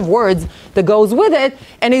bunch of words that goes with it,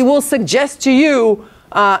 and it will suggest to you,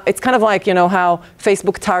 it's kind of like, you know, how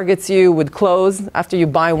Facebook targets you with clothes after you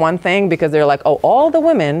buy one thing, because they're like, oh, all the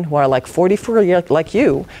women who are like 44 years like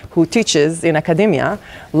you, who teaches in academia,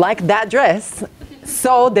 like that dress.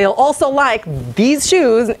 So they'll also like these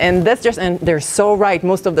shoes and this dress, and they're so right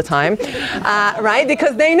most of the time, right?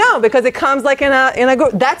 Because they know, because it comes like in a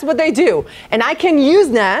group. That's what they do, and I can use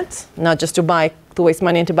that not just to waste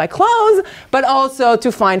money and to buy clothes, but also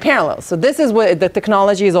to find parallels. So this is what the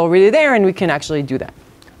technology is already there, and we can actually do that.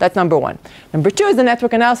 That's number one. Number two is the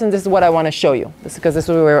network analysis, and this is what I want to show you. Because this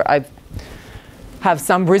is where I have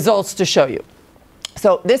some results to show you.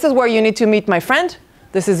 So this is where you need to meet my friend.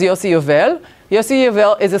 This is Yossi Yovel. Yossi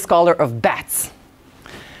Yovel is a scholar of bats.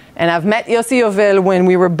 And I've met Yossi Yovel when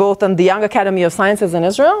we were both on the Young Academy of Sciences in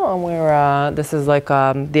Israel. And we're, this is like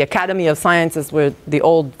the Academy of Sciences, where the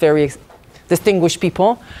old, very distinguished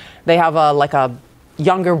people. They have like a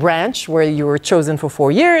younger branch where you were chosen for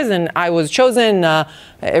 4 years. And I was chosen,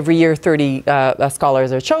 every year 30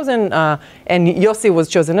 scholars are chosen. And Yossi was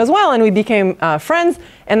chosen as well. And we became friends.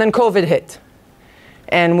 And then COVID hit.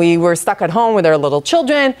 And we were stuck at home with our little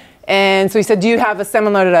children. And so he said, do you have a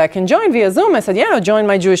seminar that I can join via Zoom? I said, yeah, join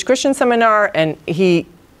my Jewish Christian seminar. And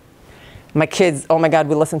my kids, oh my God,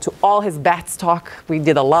 we listened to all his bats talk. We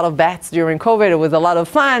did a lot of bats during COVID. It was a lot of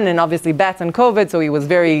fun, and obviously bats and COVID, so he was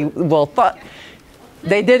very well thought.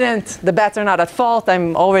 They didn't. The bats are not at fault.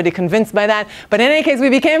 I'm already convinced by that. But in any case, we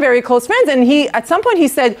became very close friends. And at some point he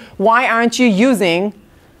said, why aren't you using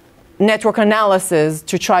network analysis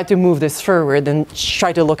to try to move this forward and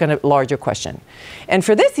try to look at a larger question? And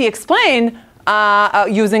for this, he explained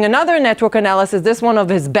using another network analysis, this one of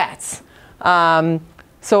his bats.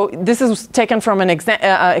 So this is taken from an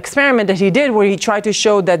experiment that he did, where he tried to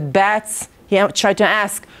show that bats, he tried to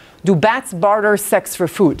ask, do bats barter sex for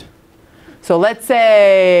food? So let's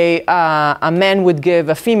say a man would give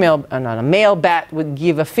a male bat would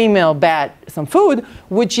give a female bat some food.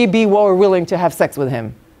 Would she be more willing to have sex with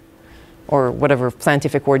him? Or whatever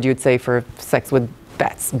scientific word you'd say for sex with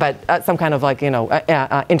bats, but some kind of like, you know,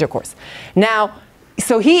 intercourse. Now,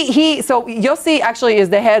 so Yossi actually is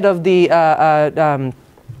the head of the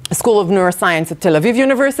School of Neuroscience at Tel Aviv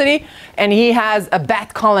University, and he has a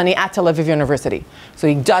bat colony at Tel Aviv University. So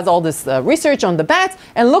he does all this research on the bats,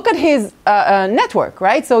 and look at his network,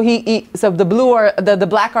 right? So so the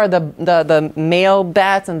black are the male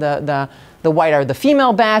bats, and the white are the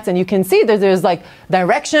female bats, and you can see that there's like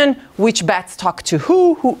direction, which bats talk to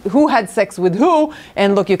who had sex with who,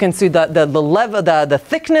 and look, you can see the level, the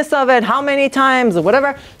thickness of it, how many times, or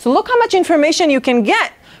whatever. So look how much information you can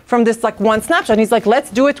get from this like one snapshot. He's like, let's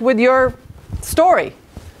do it with your story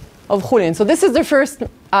of Chulin. So this is the first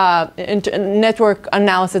network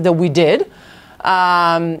analysis that we did.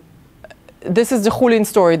 This is the Chulin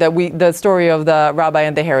story, the story of the rabbi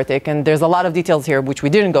and the heretic, and there's a lot of details here which we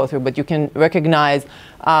didn't go through, but you can recognize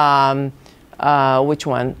which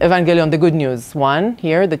one? Evangelion, the good news one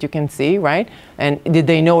here that you can see, right? And did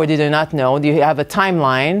they know or did they not know? Do you have a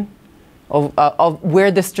timeline of where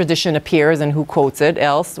this tradition appears and who quotes it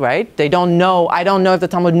else, right? They don't know. I don't know if the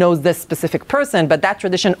Talmud knows this specific person, but that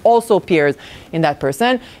tradition also appears in that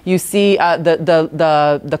person. You see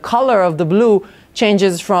the color of the blue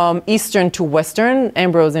changes from Eastern to Western.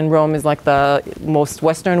 Ambrose in Rome is like the most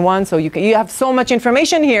Western one. So you have so much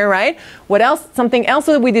information here, right? What else? Something else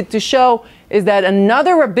that we did to show is that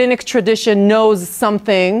another rabbinic tradition knows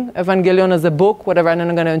something. Evangelion is a book, whatever, I'm not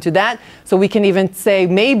going to go into that. So we can even say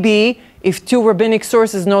maybe if two rabbinic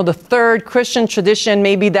sources know the third Christian tradition,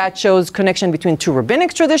 maybe that shows connection between two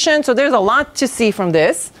rabbinic traditions. So there's a lot to see from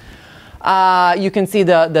this. You can see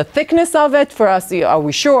the thickness of it. For us, are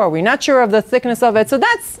we sure? Are we not sure of the thickness of it? So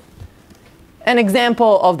that's an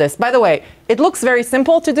example of this. By the way, it looks very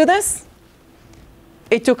simple to do this.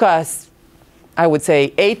 It took us, I would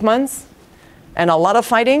say, 8 months and a lot of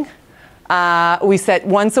fighting. We sat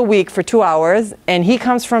once a week for 2 hours, and he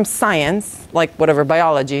comes from science, like whatever,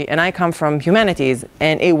 biology, and I come from humanities,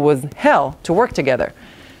 and it was hell to work together.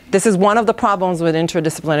 This is one of the problems with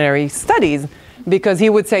interdisciplinary studies, because he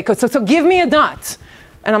would say, so give me a dot.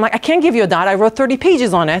 And I'm like, I can't give you a dot. I wrote 30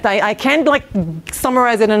 pages on it. I can't like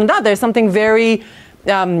summarize it in a dot. There's something very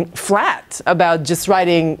flat about just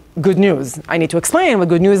writing good news. I need to explain what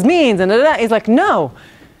good news means. And he's like, no.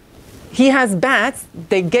 He has bats.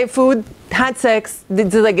 They gave food, had sex.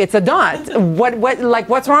 It's a dot.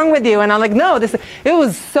 What's wrong with you? And I'm like, no. It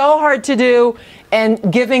was so hard to do.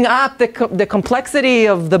 And giving up the complexity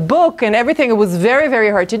of the book and everything, it was very,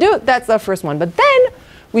 very hard to do. That's the first one. But then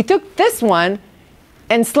we took this one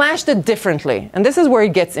and slashed it differently. And this is where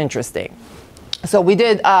it gets interesting. So we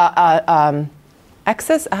did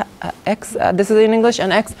axis, x, this is in English,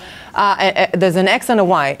 an x. There's an x and a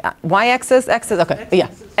y. Y-axis, axis, okay, yeah.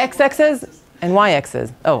 X-axis and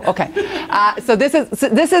y-axis. Oh, okay. So this is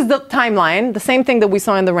the timeline, the same thing that we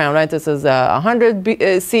saw in the round, right? This is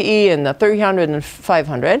 100 CE and 300 and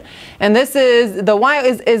 500. And this is, the y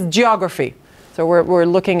is geography. So we're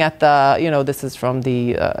looking at the, this is from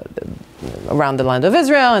the, around the land of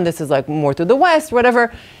Israel, and this is like more to the west,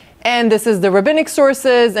 whatever. And this is the rabbinic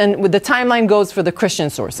sources, and with the timeline goes for the Christian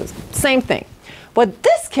sources. Same thing. But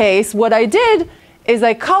this case, what I did is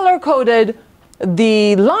I color-coded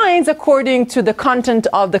the lines according to the content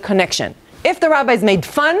of the connection. If the rabbis made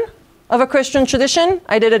fun of a Christian tradition,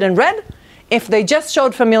 I did it in red. If they just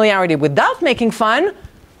showed familiarity without making fun,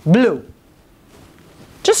 blue.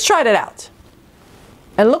 Just tried it out.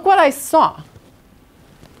 And look what I saw.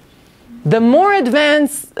 The more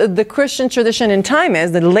advanced the Christian tradition in time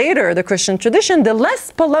is, the later the Christian tradition, the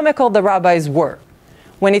less polemical the rabbis were.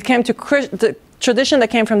 When it came to the tradition that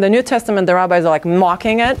came from the New Testament, the rabbis are like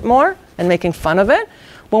mocking it more and making fun of it.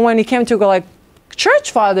 But when it came to like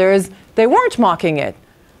church fathers, they weren't mocking it.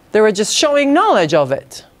 They were just showing knowledge of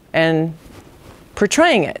it and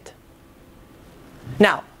portraying it.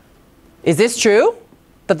 Now, is this true?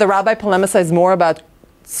 That the rabbi polemicized more about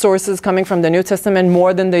sources coming from the New Testament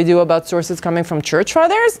more than they do about sources coming from church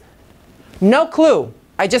fathers? No clue.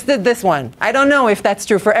 I just did this one. I don't know if that's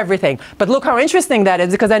true for everything. But look how interesting that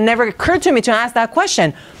is, because it never occurred to me to ask that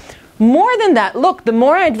question. More than that, look, the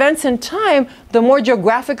more I advance in time, the more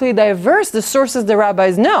geographically diverse the sources the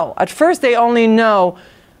rabbis know. At first, they only know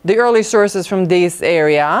the early sources from this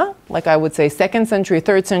area, like I would say 2nd century,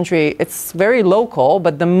 3rd century. It's very local,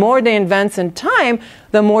 but the more they advance in time,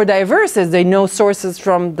 the more diverse is. They know sources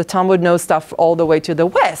from the Talmud, knows stuff all the way to the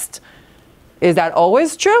West. Is that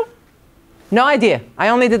always true? No idea. I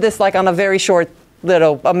only did this like on a very short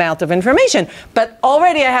little amount of information. But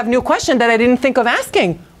already I have new questions that I didn't think of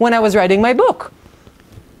asking when I was writing my book.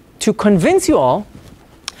 To convince you all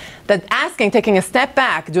that asking, taking a step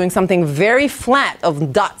back, doing something very flat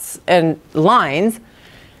of dots and lines,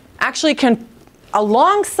 actually can,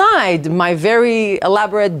 alongside my very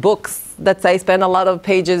elaborate books that I spend a lot of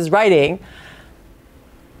pages writing,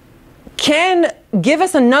 can give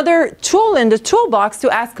us another tool in the toolbox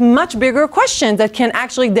to ask much bigger questions that can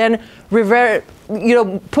actually then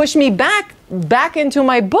push me back into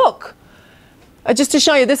my book. Just to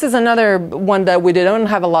show you, this is another one that we did. I don't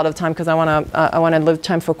have a lot of time because I want to leave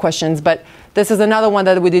time for questions. But this is another one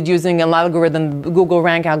that we did using an algorithm, Google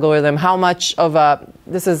Rank algorithm. How much of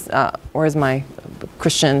this is where's my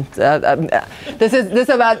Christian? This is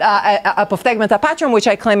about apophthegmata patrum, which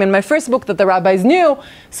I claim in my first book that the rabbis knew.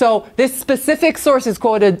 So this specific source is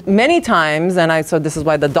quoted many times, and so this is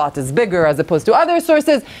why the dot is bigger as opposed to other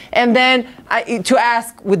sources. And then to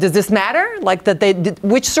ask, does this matter? Like that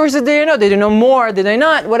which sources did they know? Did they know more? Did they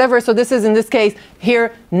not? Whatever. So this is, in this case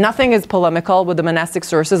here, nothing is polemical with the monastic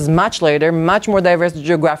sources. Much later, much more diverse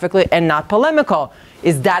geographically, and not polemical.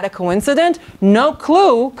 Is that a coincidence? No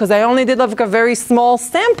clue, because I only did like a very small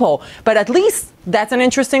sample. But at least that's an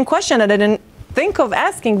interesting question that I didn't think of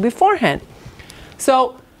asking beforehand.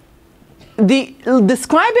 So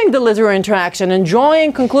describing the literary interaction and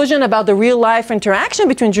drawing conclusion about the real life interaction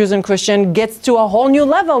between Jews and Christians gets to a whole new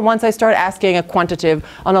level once I start asking a quantitative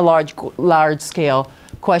on a large scale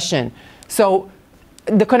question. So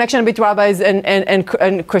the connection between rabbis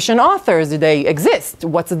and Christian authors, do they exist?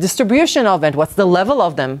 What's the distribution of it? What's the level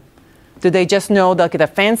of them? Do they just know like the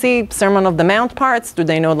fancy Sermon of the Mount parts? Do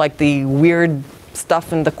they know like the weird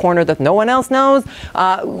stuff in the corner that no one else knows?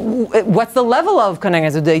 What's the level of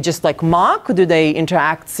connection? Do they just like mock? Do they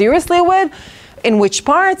interact seriously with? In which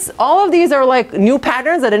parts? All of these are like new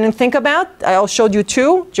patterns that I didn't think about. I showed you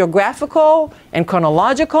two, geographical and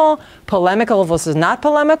chronological, polemical versus not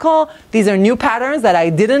polemical. These are new patterns that I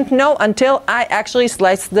didn't know until I actually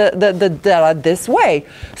sliced the data this way.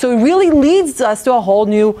 So it really leads us to a whole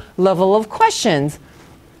new level of questions.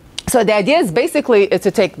 So the idea is basically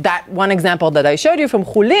to take that one example that I showed you from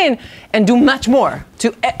Chulin and do much more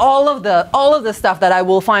to all of the stuff that I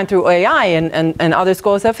will find through AI and other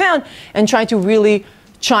scholars have found, and try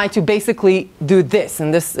to basically do this.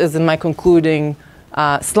 And this is in my concluding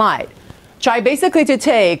slide. Try basically to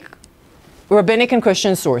take rabbinic and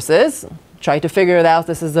Christian sources, try to figure it out.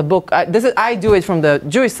 This is a book. I do it from the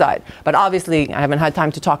Jewish side, but obviously I haven't had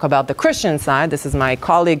time to talk about the Christian side. This is my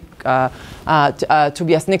colleague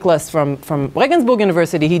Tobias Nicholas from Regensburg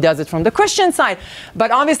University. He does it from the Christian side, but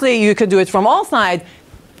obviously you could do it from all sides.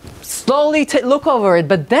 Slowly look over it,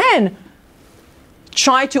 but then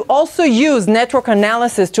try to also use network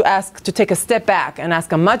analysis to take a step back and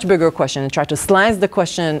ask a much bigger question and try to slice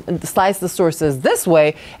the sources this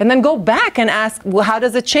way, and then go back and ask, well, how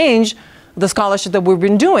does it change the scholarship that we've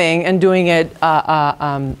been doing, and doing it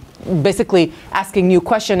basically asking new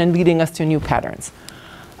questions and leading us to new patterns.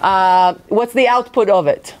 What's the output of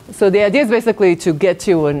it? So the idea is basically to get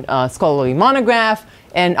to a scholarly monograph,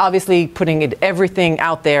 and obviously putting everything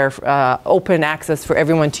out there, open access for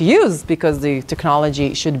everyone to use, because the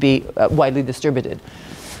technology should be widely distributed.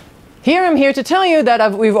 Here I'm here to tell you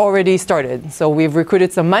that we've already started. So we've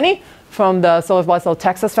recruited some money from the Solar Basel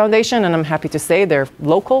Texas Foundation, and I'm happy to say they're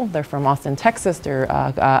local. They're from Austin, Texas. They're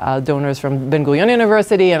donors from Ben-Gurion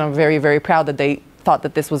University, and I'm very, very proud that they thought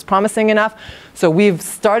that this was promising enough. So we've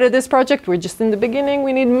started this project. We're just in the beginning.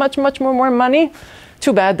 We need much, much more money.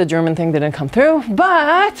 Too bad the German thing didn't come through,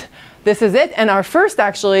 but this is it. And our first,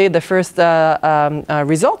 actually, the first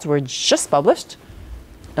results were just published.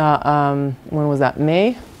 When was that?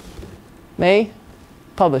 May?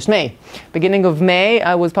 Published May. Beginning of May,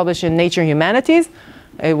 I was published in Nature Humanities.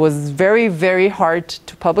 It was very, very hard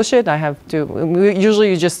to publish it. I have to, usually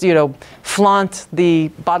you just, flaunt the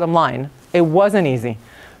bottom line. It wasn't easy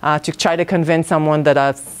to try to convince someone that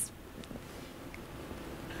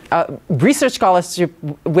a research scholarship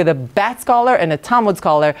with a BAT scholar and a Talmud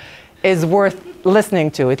scholar is worth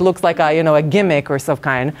listening to. It looks like a gimmick or some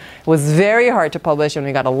kind. It was very hard to publish, and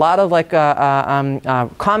we got a lot of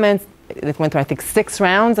comments. It went through, I think, 6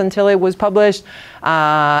 rounds until it was published,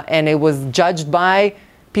 and it was judged by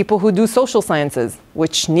people who do social sciences,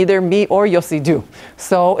 which neither me or Yossi do.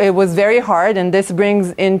 So it was very hard, and this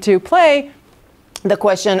brings into play the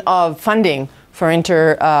question of funding for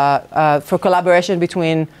collaboration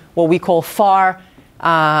between what we call FAR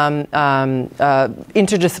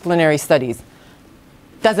interdisciplinary studies.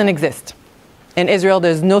 Doesn't exist. In Israel,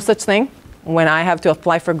 there's no such thing. When I have to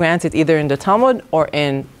apply for grants, it's either in the Talmud or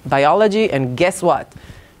in biology, and guess what?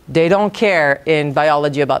 They don't care in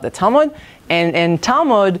biology about the Talmud, and in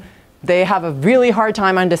Talmud, they have a really hard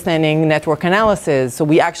time understanding network analysis. So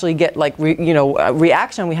we actually get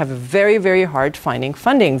reaction. We have a very, very hard finding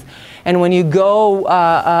fundings. And when you go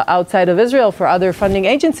outside of Israel for other funding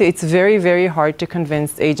agencies, it's very, very hard to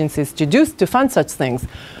convince agencies to fund such things,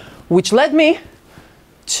 which led me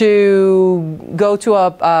to go to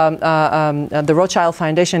the Rothschild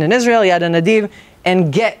Foundation in Israel, Yad HaNadiv,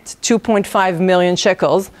 and get 2.5 million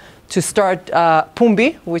shekels to start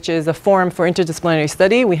Pumbi, which is a forum for interdisciplinary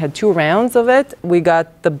study. We had 2 rounds of it. We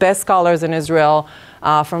got the best scholars in Israel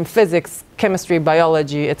from physics, chemistry,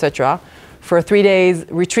 biology, etc. for a 3-day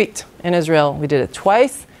retreat in Israel. We did it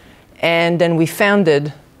twice, and then we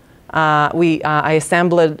founded. I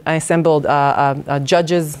assembled a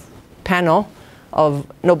judges panel of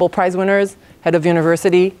Nobel Prize winners, head of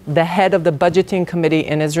university, the head of the budgeting committee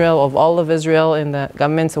in Israel, of all of Israel in the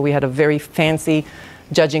government. So we had a very fancy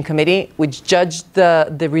judging committee, which judged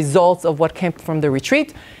the results of what came from the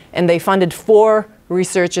retreat. And they funded 4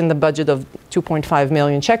 research in the budget of 2.5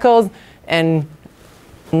 million shekels. And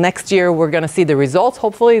next year, we're going to see the results.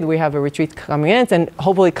 Hopefully, we have a retreat coming in, and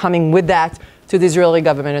hopefully coming with that to the Israeli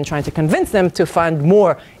government and trying to convince them to fund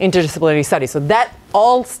more interdisciplinary studies. So that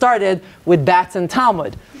all started with BATS and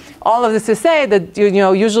Talmud. All of this to say that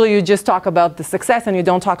usually you just talk about the success and you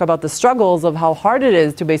don't talk about the struggles of how hard it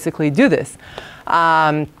is to basically do this.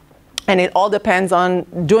 And it all depends on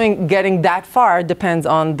getting that far depends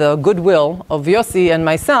on the goodwill of Yossi and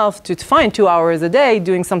myself to find 2 hours a day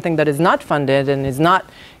doing something that is not funded and is not,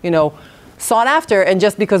 sought after, and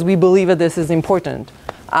just because we believe that this is important.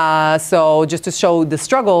 So just to show the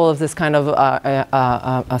struggle of this kind of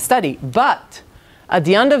a study. But at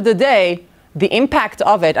the end of the day, the impact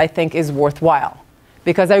of it, I think, is worthwhile.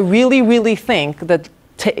 Because I really, really think that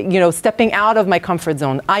stepping out of my comfort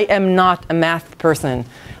zone. I am not a math person.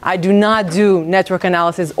 I do not do network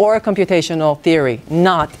analysis or computational theory,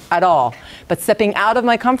 not at all. But stepping out of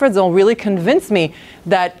my comfort zone really convinced me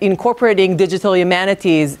that incorporating digital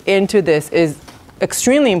humanities into this is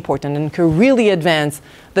extremely important and can really advance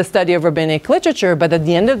the study of rabbinic literature, but at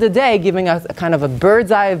the end of the day, giving us a kind of a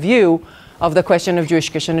bird's eye view of the question of Jewish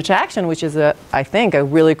Christian interaction, which is, I think, a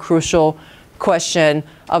really crucial question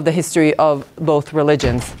of the history of both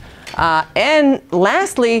religions. And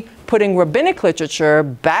lastly, putting rabbinic literature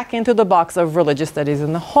back into the box of religious studies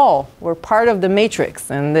in the whole. We're part of the matrix,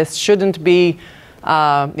 and this shouldn't be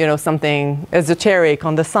something esoteric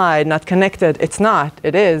on the side, not connected. It's not.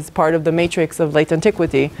 It is part of the matrix of late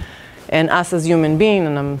antiquity. And us as human beings,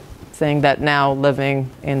 and I'm saying that now living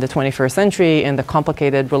in the 21st century, in the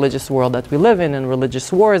complicated religious world that we live in, and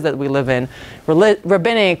religious wars that we live in,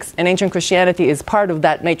 rabbinics and ancient Christianity is part of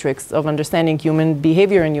that matrix of understanding human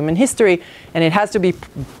behavior and human history, and it has to be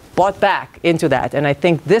brought back into that. And I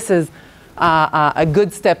think this is a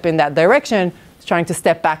good step in that direction, trying to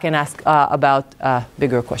step back and ask about a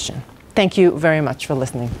bigger question. Thank you very much for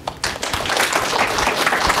listening.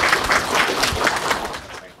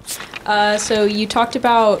 So you talked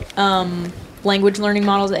about language learning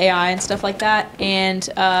models, AI, and stuff like that. And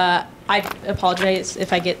I apologize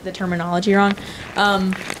if I get the terminology wrong.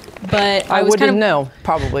 But I wouldn't know,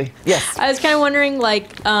 probably. Yes. I was kind of wondering,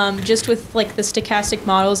 just with the stochastic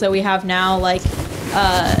models that we have now,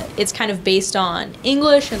 it's kind of based on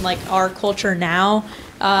English and our culture now.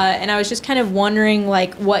 And I was just kind of wondering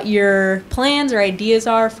what your plans or ideas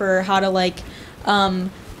are for how to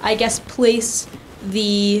I guess place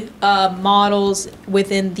the models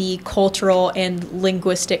within the cultural and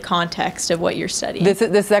linguistic context of what you're studying. This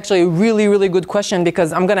is actually a really, really good question,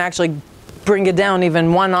 because I'm going to actually bring it down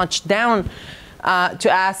even one notch down to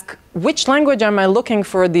ask, which language am I looking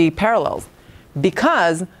for the parallels?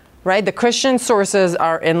 Because, right, the Christian sources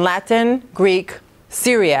are in Latin, Greek,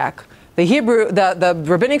 Syriac. The Hebrew, the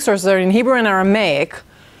rabbinic sources are in Hebrew and Aramaic.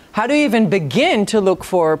 How do you even begin to look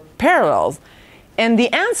for parallels? And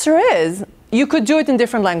the answer is, you could do it in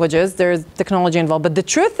different languages. There's technology involved. But the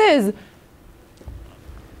truth is,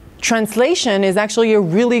 translation is actually a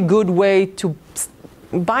really good way to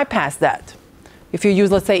bypass that. If you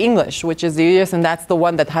use, let's say, English, which is the easiest, and that's the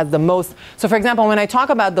one that has the most. So for example, when I talk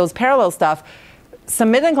about those parallel stuff,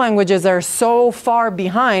 Semitic languages are so far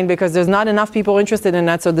behind because there's not enough people interested in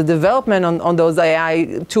that. So the development on those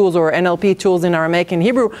AI tools or NLP tools in Aramaic and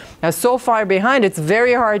Hebrew are so far behind, it's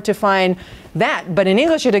very hard to find that. But in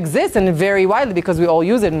English it exists, and very widely, because we all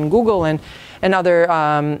use it in Google and other.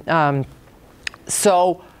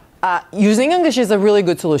 Using English is a really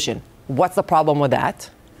good solution. What's the problem with that?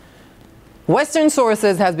 Western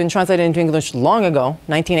sources has been translated into English long ago,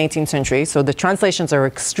 19th, 18th century. So the translations are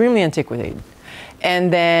extremely antiquated.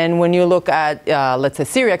 And then when you look at, let's say,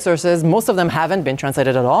 Syriac sources, most of them haven't been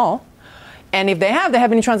translated at all. And if they have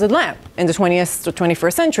been translated in the 20th or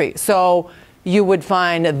 21st century. So you would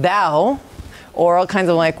find thou, or all kinds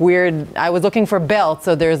of weird, I was looking for belt,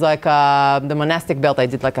 so there's the monastic belt, I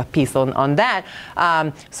did a piece on that.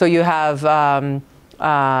 So you have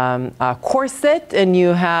a corset, and you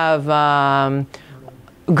have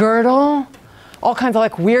girdle, all kinds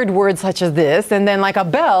of weird words such as this, and then a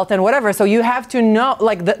belt and whatever. So you have to know,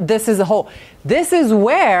 this is a whole. This is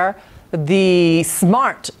where the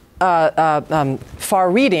smart far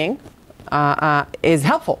reading is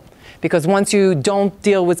helpful. Because once you don't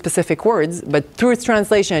deal with specific words, but through its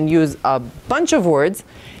translation, use a bunch of words,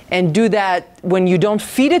 and do that when you don't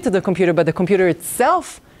feed it to the computer, but the computer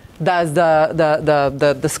itself does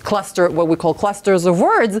this cluster, what we call clusters of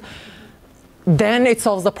words, then it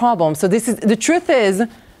solves the problem. So the truth is,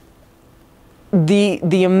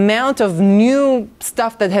 the amount of new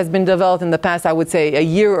stuff that has been developed in the past, I would say a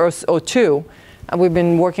year or two, we've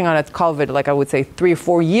been working on it COVID, I would say 3 or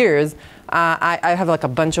 4 years. I have a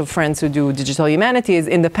bunch of friends who do digital humanities.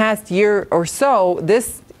 In the past year or so,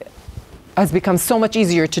 this has become so much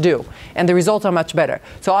easier to do, and the results are much better.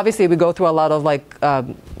 So obviously we go through a lot of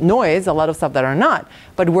noise, a lot of stuff that are not,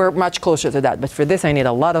 but we're much closer to that. But for this I need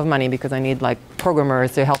a lot of money, because I need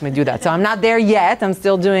programmers to help me do that. So I'm not there yet. I'm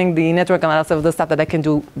still doing the network analysis of the stuff that I can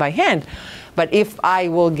do by hand. But if I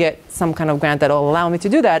will get some kind of grant that will allow me to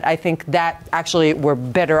do that, I think that actually we're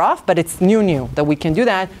better off, but it's new that we can do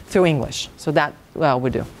that through English. So that, we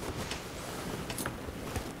do.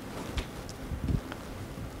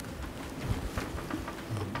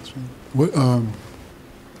 What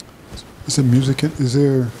is it music? Is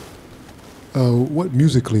there what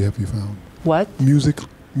musically have you found? What? Musically?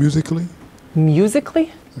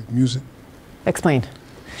 Musically? Like music. Explain.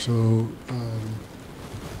 So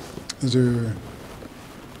is there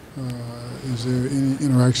any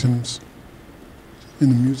interactions in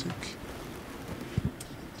the music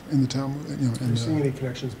in the Talmud? You know, Are you seeing any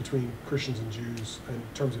connections between Christians and Jews in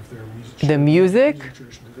terms of their music? The music?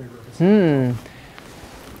 Tradition? Is there any reference?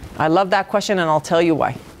 I love that question, and I'll tell you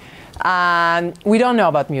why. We don't know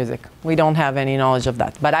about music. We don't have any knowledge of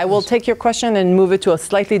that. But I will take your question and move it to a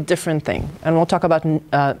slightly different thing. And we'll talk about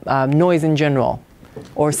noise in general,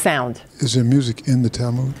 or sound. Is there music in the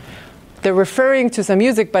Talmud? They're referring to some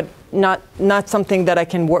music, but not something that I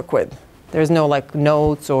can work with. There's no like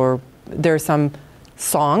notes, or there's some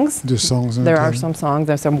songs. There's songs in There the are Talmud? some songs.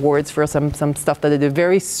 There's some words for some stuff that they do.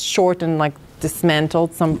 Very short and like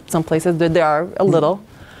dismantled. Some places there are a little.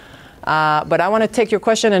 But I want to take your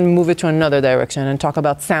question and move it to another direction and talk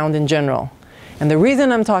about sound in general. And the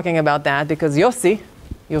reason I'm talking about that, because Yossi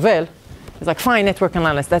Yovel is like, fine, network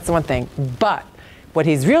analysis, that's one thing. But what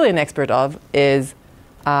he's really an expert of is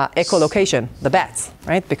echolocation, the bats,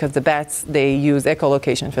 right? Because the bats, they use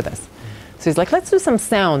echolocation for this. So he's like, let's do some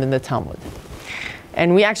sound in the Talmud.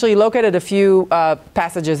 And we actually located a few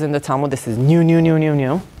passages in the Talmud. This is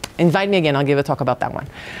new. Invite me again, I'll give a talk about that one.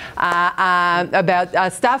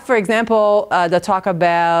 About stuff, for example, that talk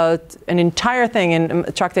about an entire thing in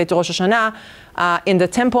Tractate Rosh Hashanah. In the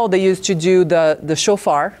temple, they used to do the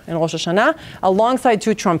shofar in Rosh Hashanah alongside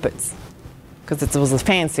two trumpets, because it was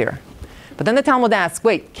fancier. But then the Talmud asks,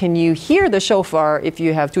 wait, can you hear the shofar if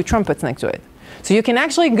you have two trumpets next to it? So you can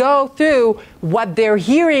actually go through what their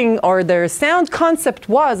hearing or their sound concept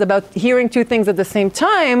was about hearing two things at the same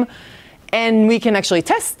time, and we can actually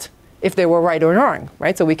test if they were right or wrong,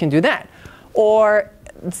 right? So we can do that. Or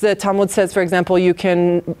the Talmud says, for example, you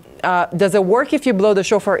can, does it work if you blow the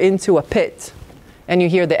shofar into a pit and you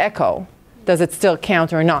hear the echo? Does it still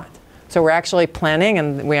count or not? So we're actually planning,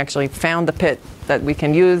 and we actually found the pit that we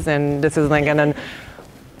can use, and this is like an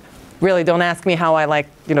really, don't ask me how I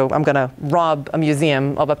I'm going to rob a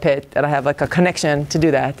museum of a pit, and I have like a connection to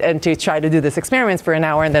do that and to try to do this experiment for an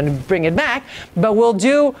hour and then bring it back. But we'll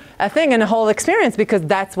do a thing and a whole experience, because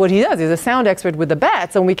that's what he does. He's a sound expert with the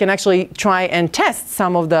bats, and we can actually try and test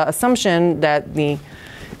some of the assumption that the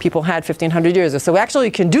people had 1,500 years ago. So we actually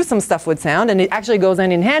can do some stuff with sound, and it actually goes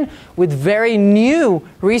hand in hand with very new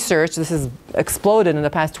research. This has exploded in the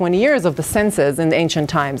past 20 years of the senses in the ancient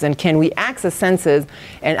times. And can we access senses?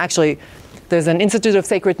 And actually, there's an Institute of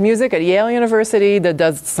Sacred Music at Yale University that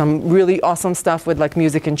does some really awesome stuff with like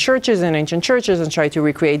music in churches and ancient churches and try to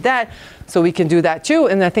recreate that. So we can do that too.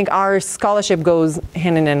 And I think our scholarship goes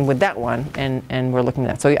hand in hand with that one, and we're looking at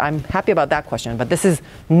that. So I'm happy about that question, but this is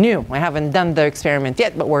new. I haven't done the experiment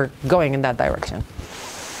yet, but we're going in that direction.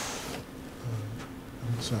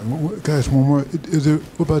 Sorry, guys, one more.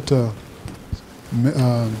 What about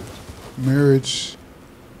marriage,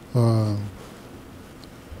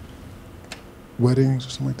 weddings or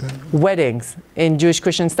something like that? Weddings in Jewish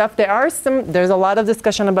Christian stuff. There's a lot of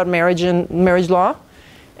discussion about marriage and marriage law.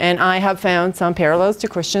 And I have found some parallels to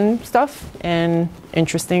Christian stuff, and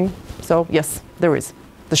interesting. So yes, there is.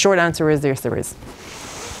 The short answer is yes, there is.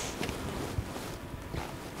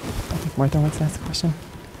 I think Martha wants to ask a question.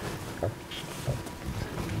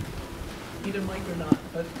 Need a mic or not,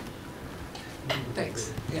 but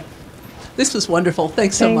thanks. Yeah. This was wonderful.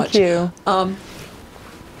 Thanks so much. Thank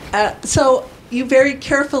you. So you very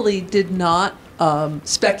carefully did not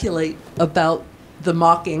speculate about the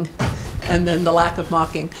mocking and then the lack of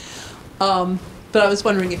mocking. But I was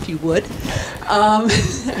wondering if you would.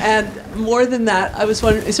 And more than that, I was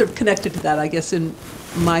wondering, sort of connected to that, I guess, in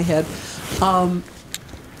my head,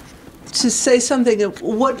 to say something of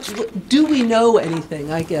what do we know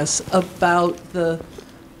anything, I guess, about the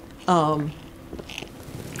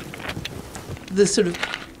sort of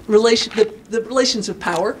the relations of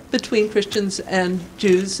power between Christians and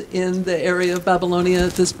Jews in the area of Babylonia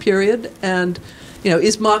at this period? And,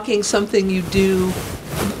 is mocking something you do,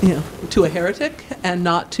 to a heretic and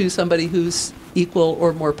not to somebody who's equal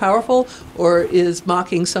or more powerful? Or is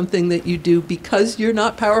mocking something that you do because you're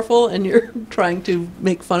not powerful and you're trying to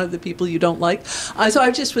make fun of the people you don't like? So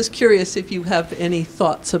I just was curious if you have any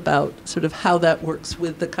thoughts about sort of how that works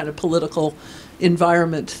with the kind of political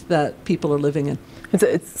environment that people are living in.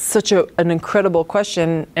 It's such an incredible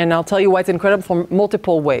question, and I'll tell you why it's incredible for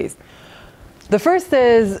multiple ways. The first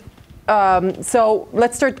is, so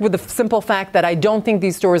let's start with the simple fact that I don't think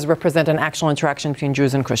these stories represent an actual interaction between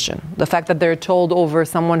Jews and Christian. The fact that they're told over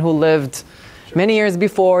someone who lived many years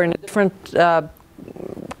before in a different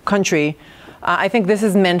country, I think this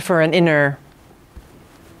is meant for an inner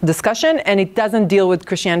discussion, and it doesn't deal with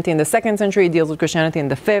Christianity in the 2nd century. It deals with Christianity in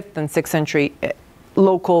the 5th and 6th century,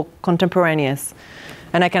 local, contemporaneous.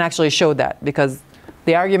 And I can actually show that, because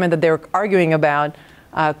the argument that they're arguing about,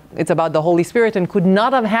 it's about the Holy Spirit and could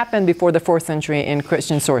not have happened before the 4th century in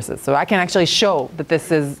Christian sources. So I can actually show that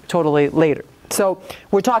this is totally later. So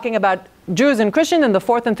we're talking about Jews and Christians in the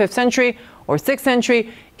 4th and 5th century or 6th century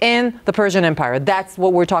in the Persian Empire. That's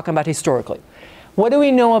what we're talking about historically. What do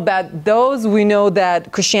we know about those? We know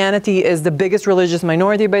that Christianity is the biggest religious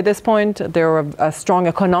minority by this point. They're a strong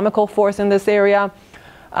economical force in this area.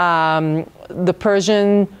 The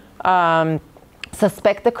Persian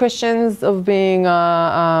suspect the Christians of being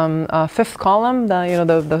a fifth column,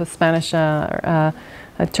 the Spanish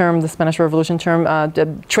term, the Spanish Revolution term,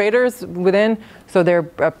 traitors within. So they're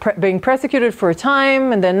being persecuted for a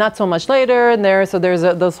time, and then not so much later. And so there's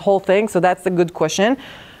this whole thing. So that's a good question.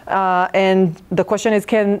 And the question is,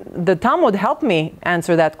 can the Talmud help me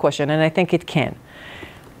answer that question? And I think it can.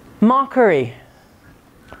 Mockery.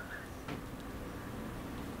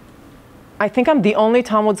 I think I'm the only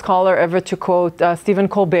Talmud scholar ever to quote Stephen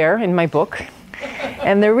Colbert in my book.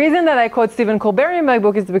 And the reason that I quote Stephen Colbert in my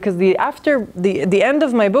book is because after the end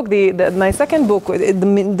of my book, my second book,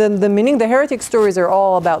 the meaning, the heretic stories are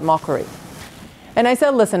all about mockery. And I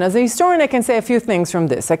said, listen, as a historian, I can say a few things from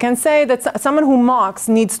this. I can say that someone who mocks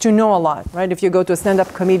needs to know a lot, right? If you go to a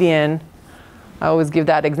stand-up comedian, I always give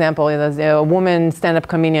that example. There's a woman stand-up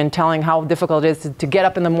comedian telling how difficult it is to get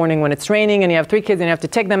up in the morning when it's raining, and you have 3 kids, and you have to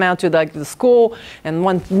take them out to the school, and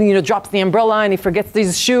one drops the umbrella, and he forgets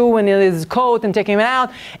his shoe and his coat, and taking him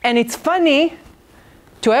out. And it's funny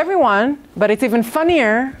to everyone, but it's even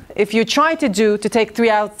funnier if you try to take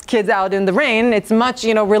 3 kids out in the rain. It's much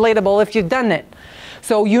relatable if you've done it.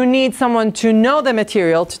 So you need someone to know the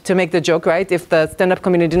material to make the joke, right? If the stand-up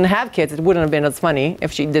comedian didn't have kids, it wouldn't have been as funny.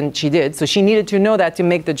 If she didn't, she did. So she needed to know that to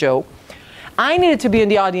make the joke. I needed to be in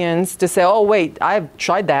the audience to say, oh, wait, I've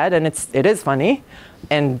tried that, and it is funny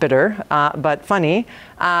and bitter, but funny,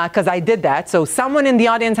 because I did that. So someone in the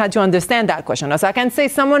audience had to understand that question. So I can say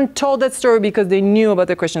someone told that story because they knew about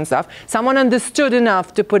the Christian stuff. Someone understood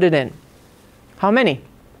enough to put it in. How many?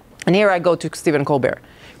 And here I go to Stephen Colbert.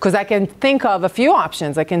 Because I can think of a few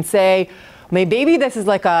options. I can say, maybe this is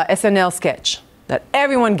like a SNL sketch that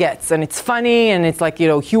everyone gets, and it's funny, and it's like,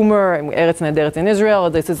 humor, and Eretz Nederet in Israel,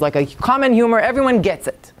 this is like a common humor, everyone gets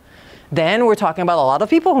it. Then we're talking about a lot of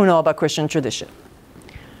people who know about Christian tradition.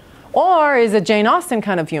 Or is it Jane Austen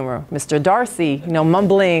kind of humor? Mr. Darcy,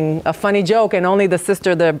 mumbling a funny joke, and only the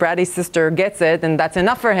bratty sister gets it, and that's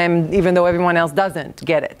enough for him, even though everyone else doesn't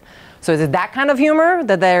get it. So is it that kind of humor,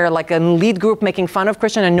 that they're like a lead group making fun of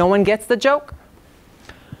Christian and no one gets the joke?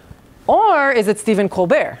 Or is it Stephen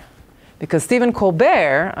Colbert? Because Stephen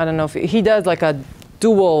Colbert, I don't know if he does like a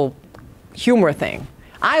dual humor thing.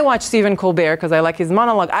 I watch Stephen Colbert because I like his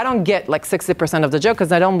monologue. I don't get like 60% of the joke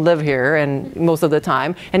because I don't live here and most of the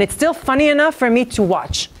time. And it's still funny enough for me to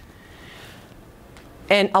watch.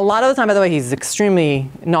 And a lot of the time, by the way, he's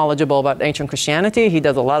extremely knowledgeable about ancient Christianity. He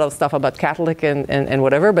does a lot of stuff about Catholic and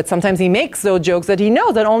whatever. But sometimes he makes those jokes that he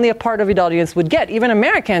knows that only a part of the audience would get. Even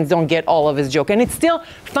Americans don't get all of his joke. And it's still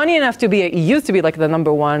funny enough to be, he used to be like the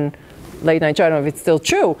 #1 late night show. I don't know if it's still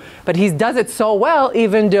true. But he does it so well,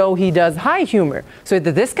 even though he does high humor. So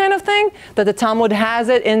it's this kind of thing, that the Talmud has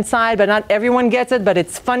it inside, but not everyone gets it. But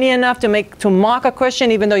it's funny enough to mock a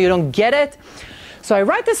Christian, even though you don't get it. So I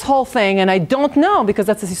write this whole thing, and I don't know, because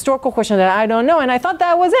that's a historical question that I don't know, and I thought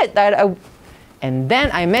that was it. And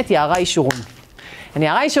then I met Yarai Shurun. And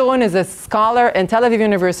Yarai Shurun is a scholar in Tel Aviv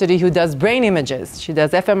University who does brain images. She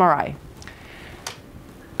does fMRI.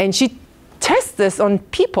 And she tests this on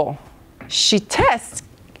people. She tests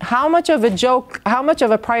how much of a joke, how much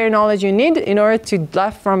of a prior knowledge you need in order to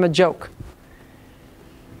laugh from a joke.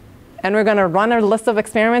 And we're going to run a list of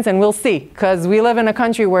experiments, and we'll see. Because we live in a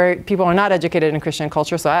country where people are not educated in Christian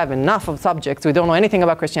culture, so I have enough of subjects. We don't know anything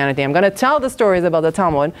about Christianity. I'm going to tell the stories about the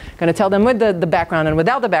Talmud. I'm going to tell them with the background and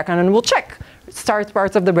without the background, and we'll check start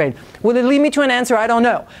parts of the brain. Will it lead me to an answer? I don't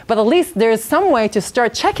know. But at least there's some way to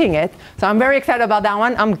start checking it. So I'm very excited about that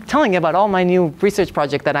one. I'm telling you about all my new research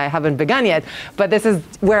project that I haven't begun yet. But this is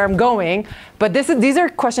where I'm going. But these are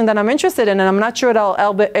questions that I'm interested in, and I'm not sure that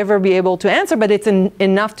I'll ever be able to answer, but it's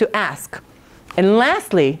enough to ask. And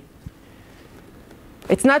lastly,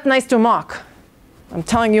 it's not nice to mock. I'm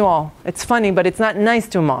telling you all, it's funny, but it's not nice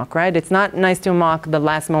to mock, right? It's not nice to mock the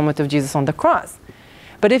last moment of Jesus on the cross.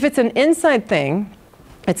 But if it's an inside thing,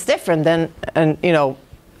 it's different than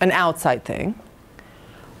an outside thing.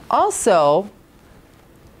 Also,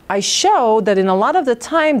 I show that in a lot of the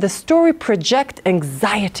time, the story projects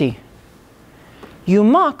anxiety. You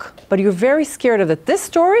mock, but you're very scared of it. This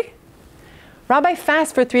story, Rabbi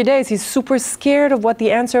fasts for 3 days. He's super scared of what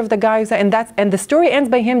the answer of the guy is, and the story ends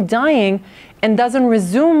by him dying and doesn't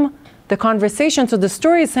resume the conversation. So the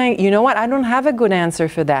story is saying, you know what, I don't have a good answer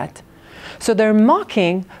for that. So they're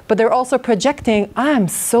mocking, but they're also projecting, I'm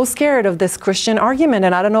so scared of this Christian argument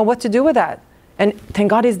and I don't know what to do with that. And thank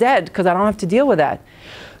God he's dead because I don't have to deal with that.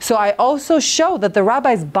 So I also show that the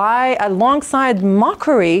rabbis, by alongside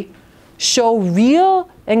mockery, show real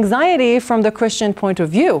anxiety from the Christian point of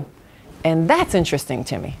view. And that's interesting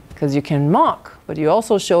to me, because you can mock, but you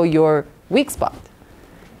also show your weak spot.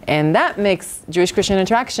 And that makes Jewish-Christian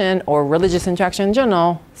interaction, or religious interaction in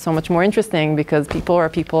general, so much more interesting, because people are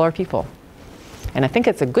people are people. And I think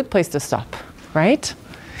it's a good place to stop, right?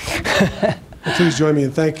 Well, please join me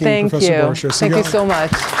in thanking Thank Professor you. Bar-Asher Siegal. Thank you so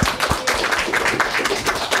much.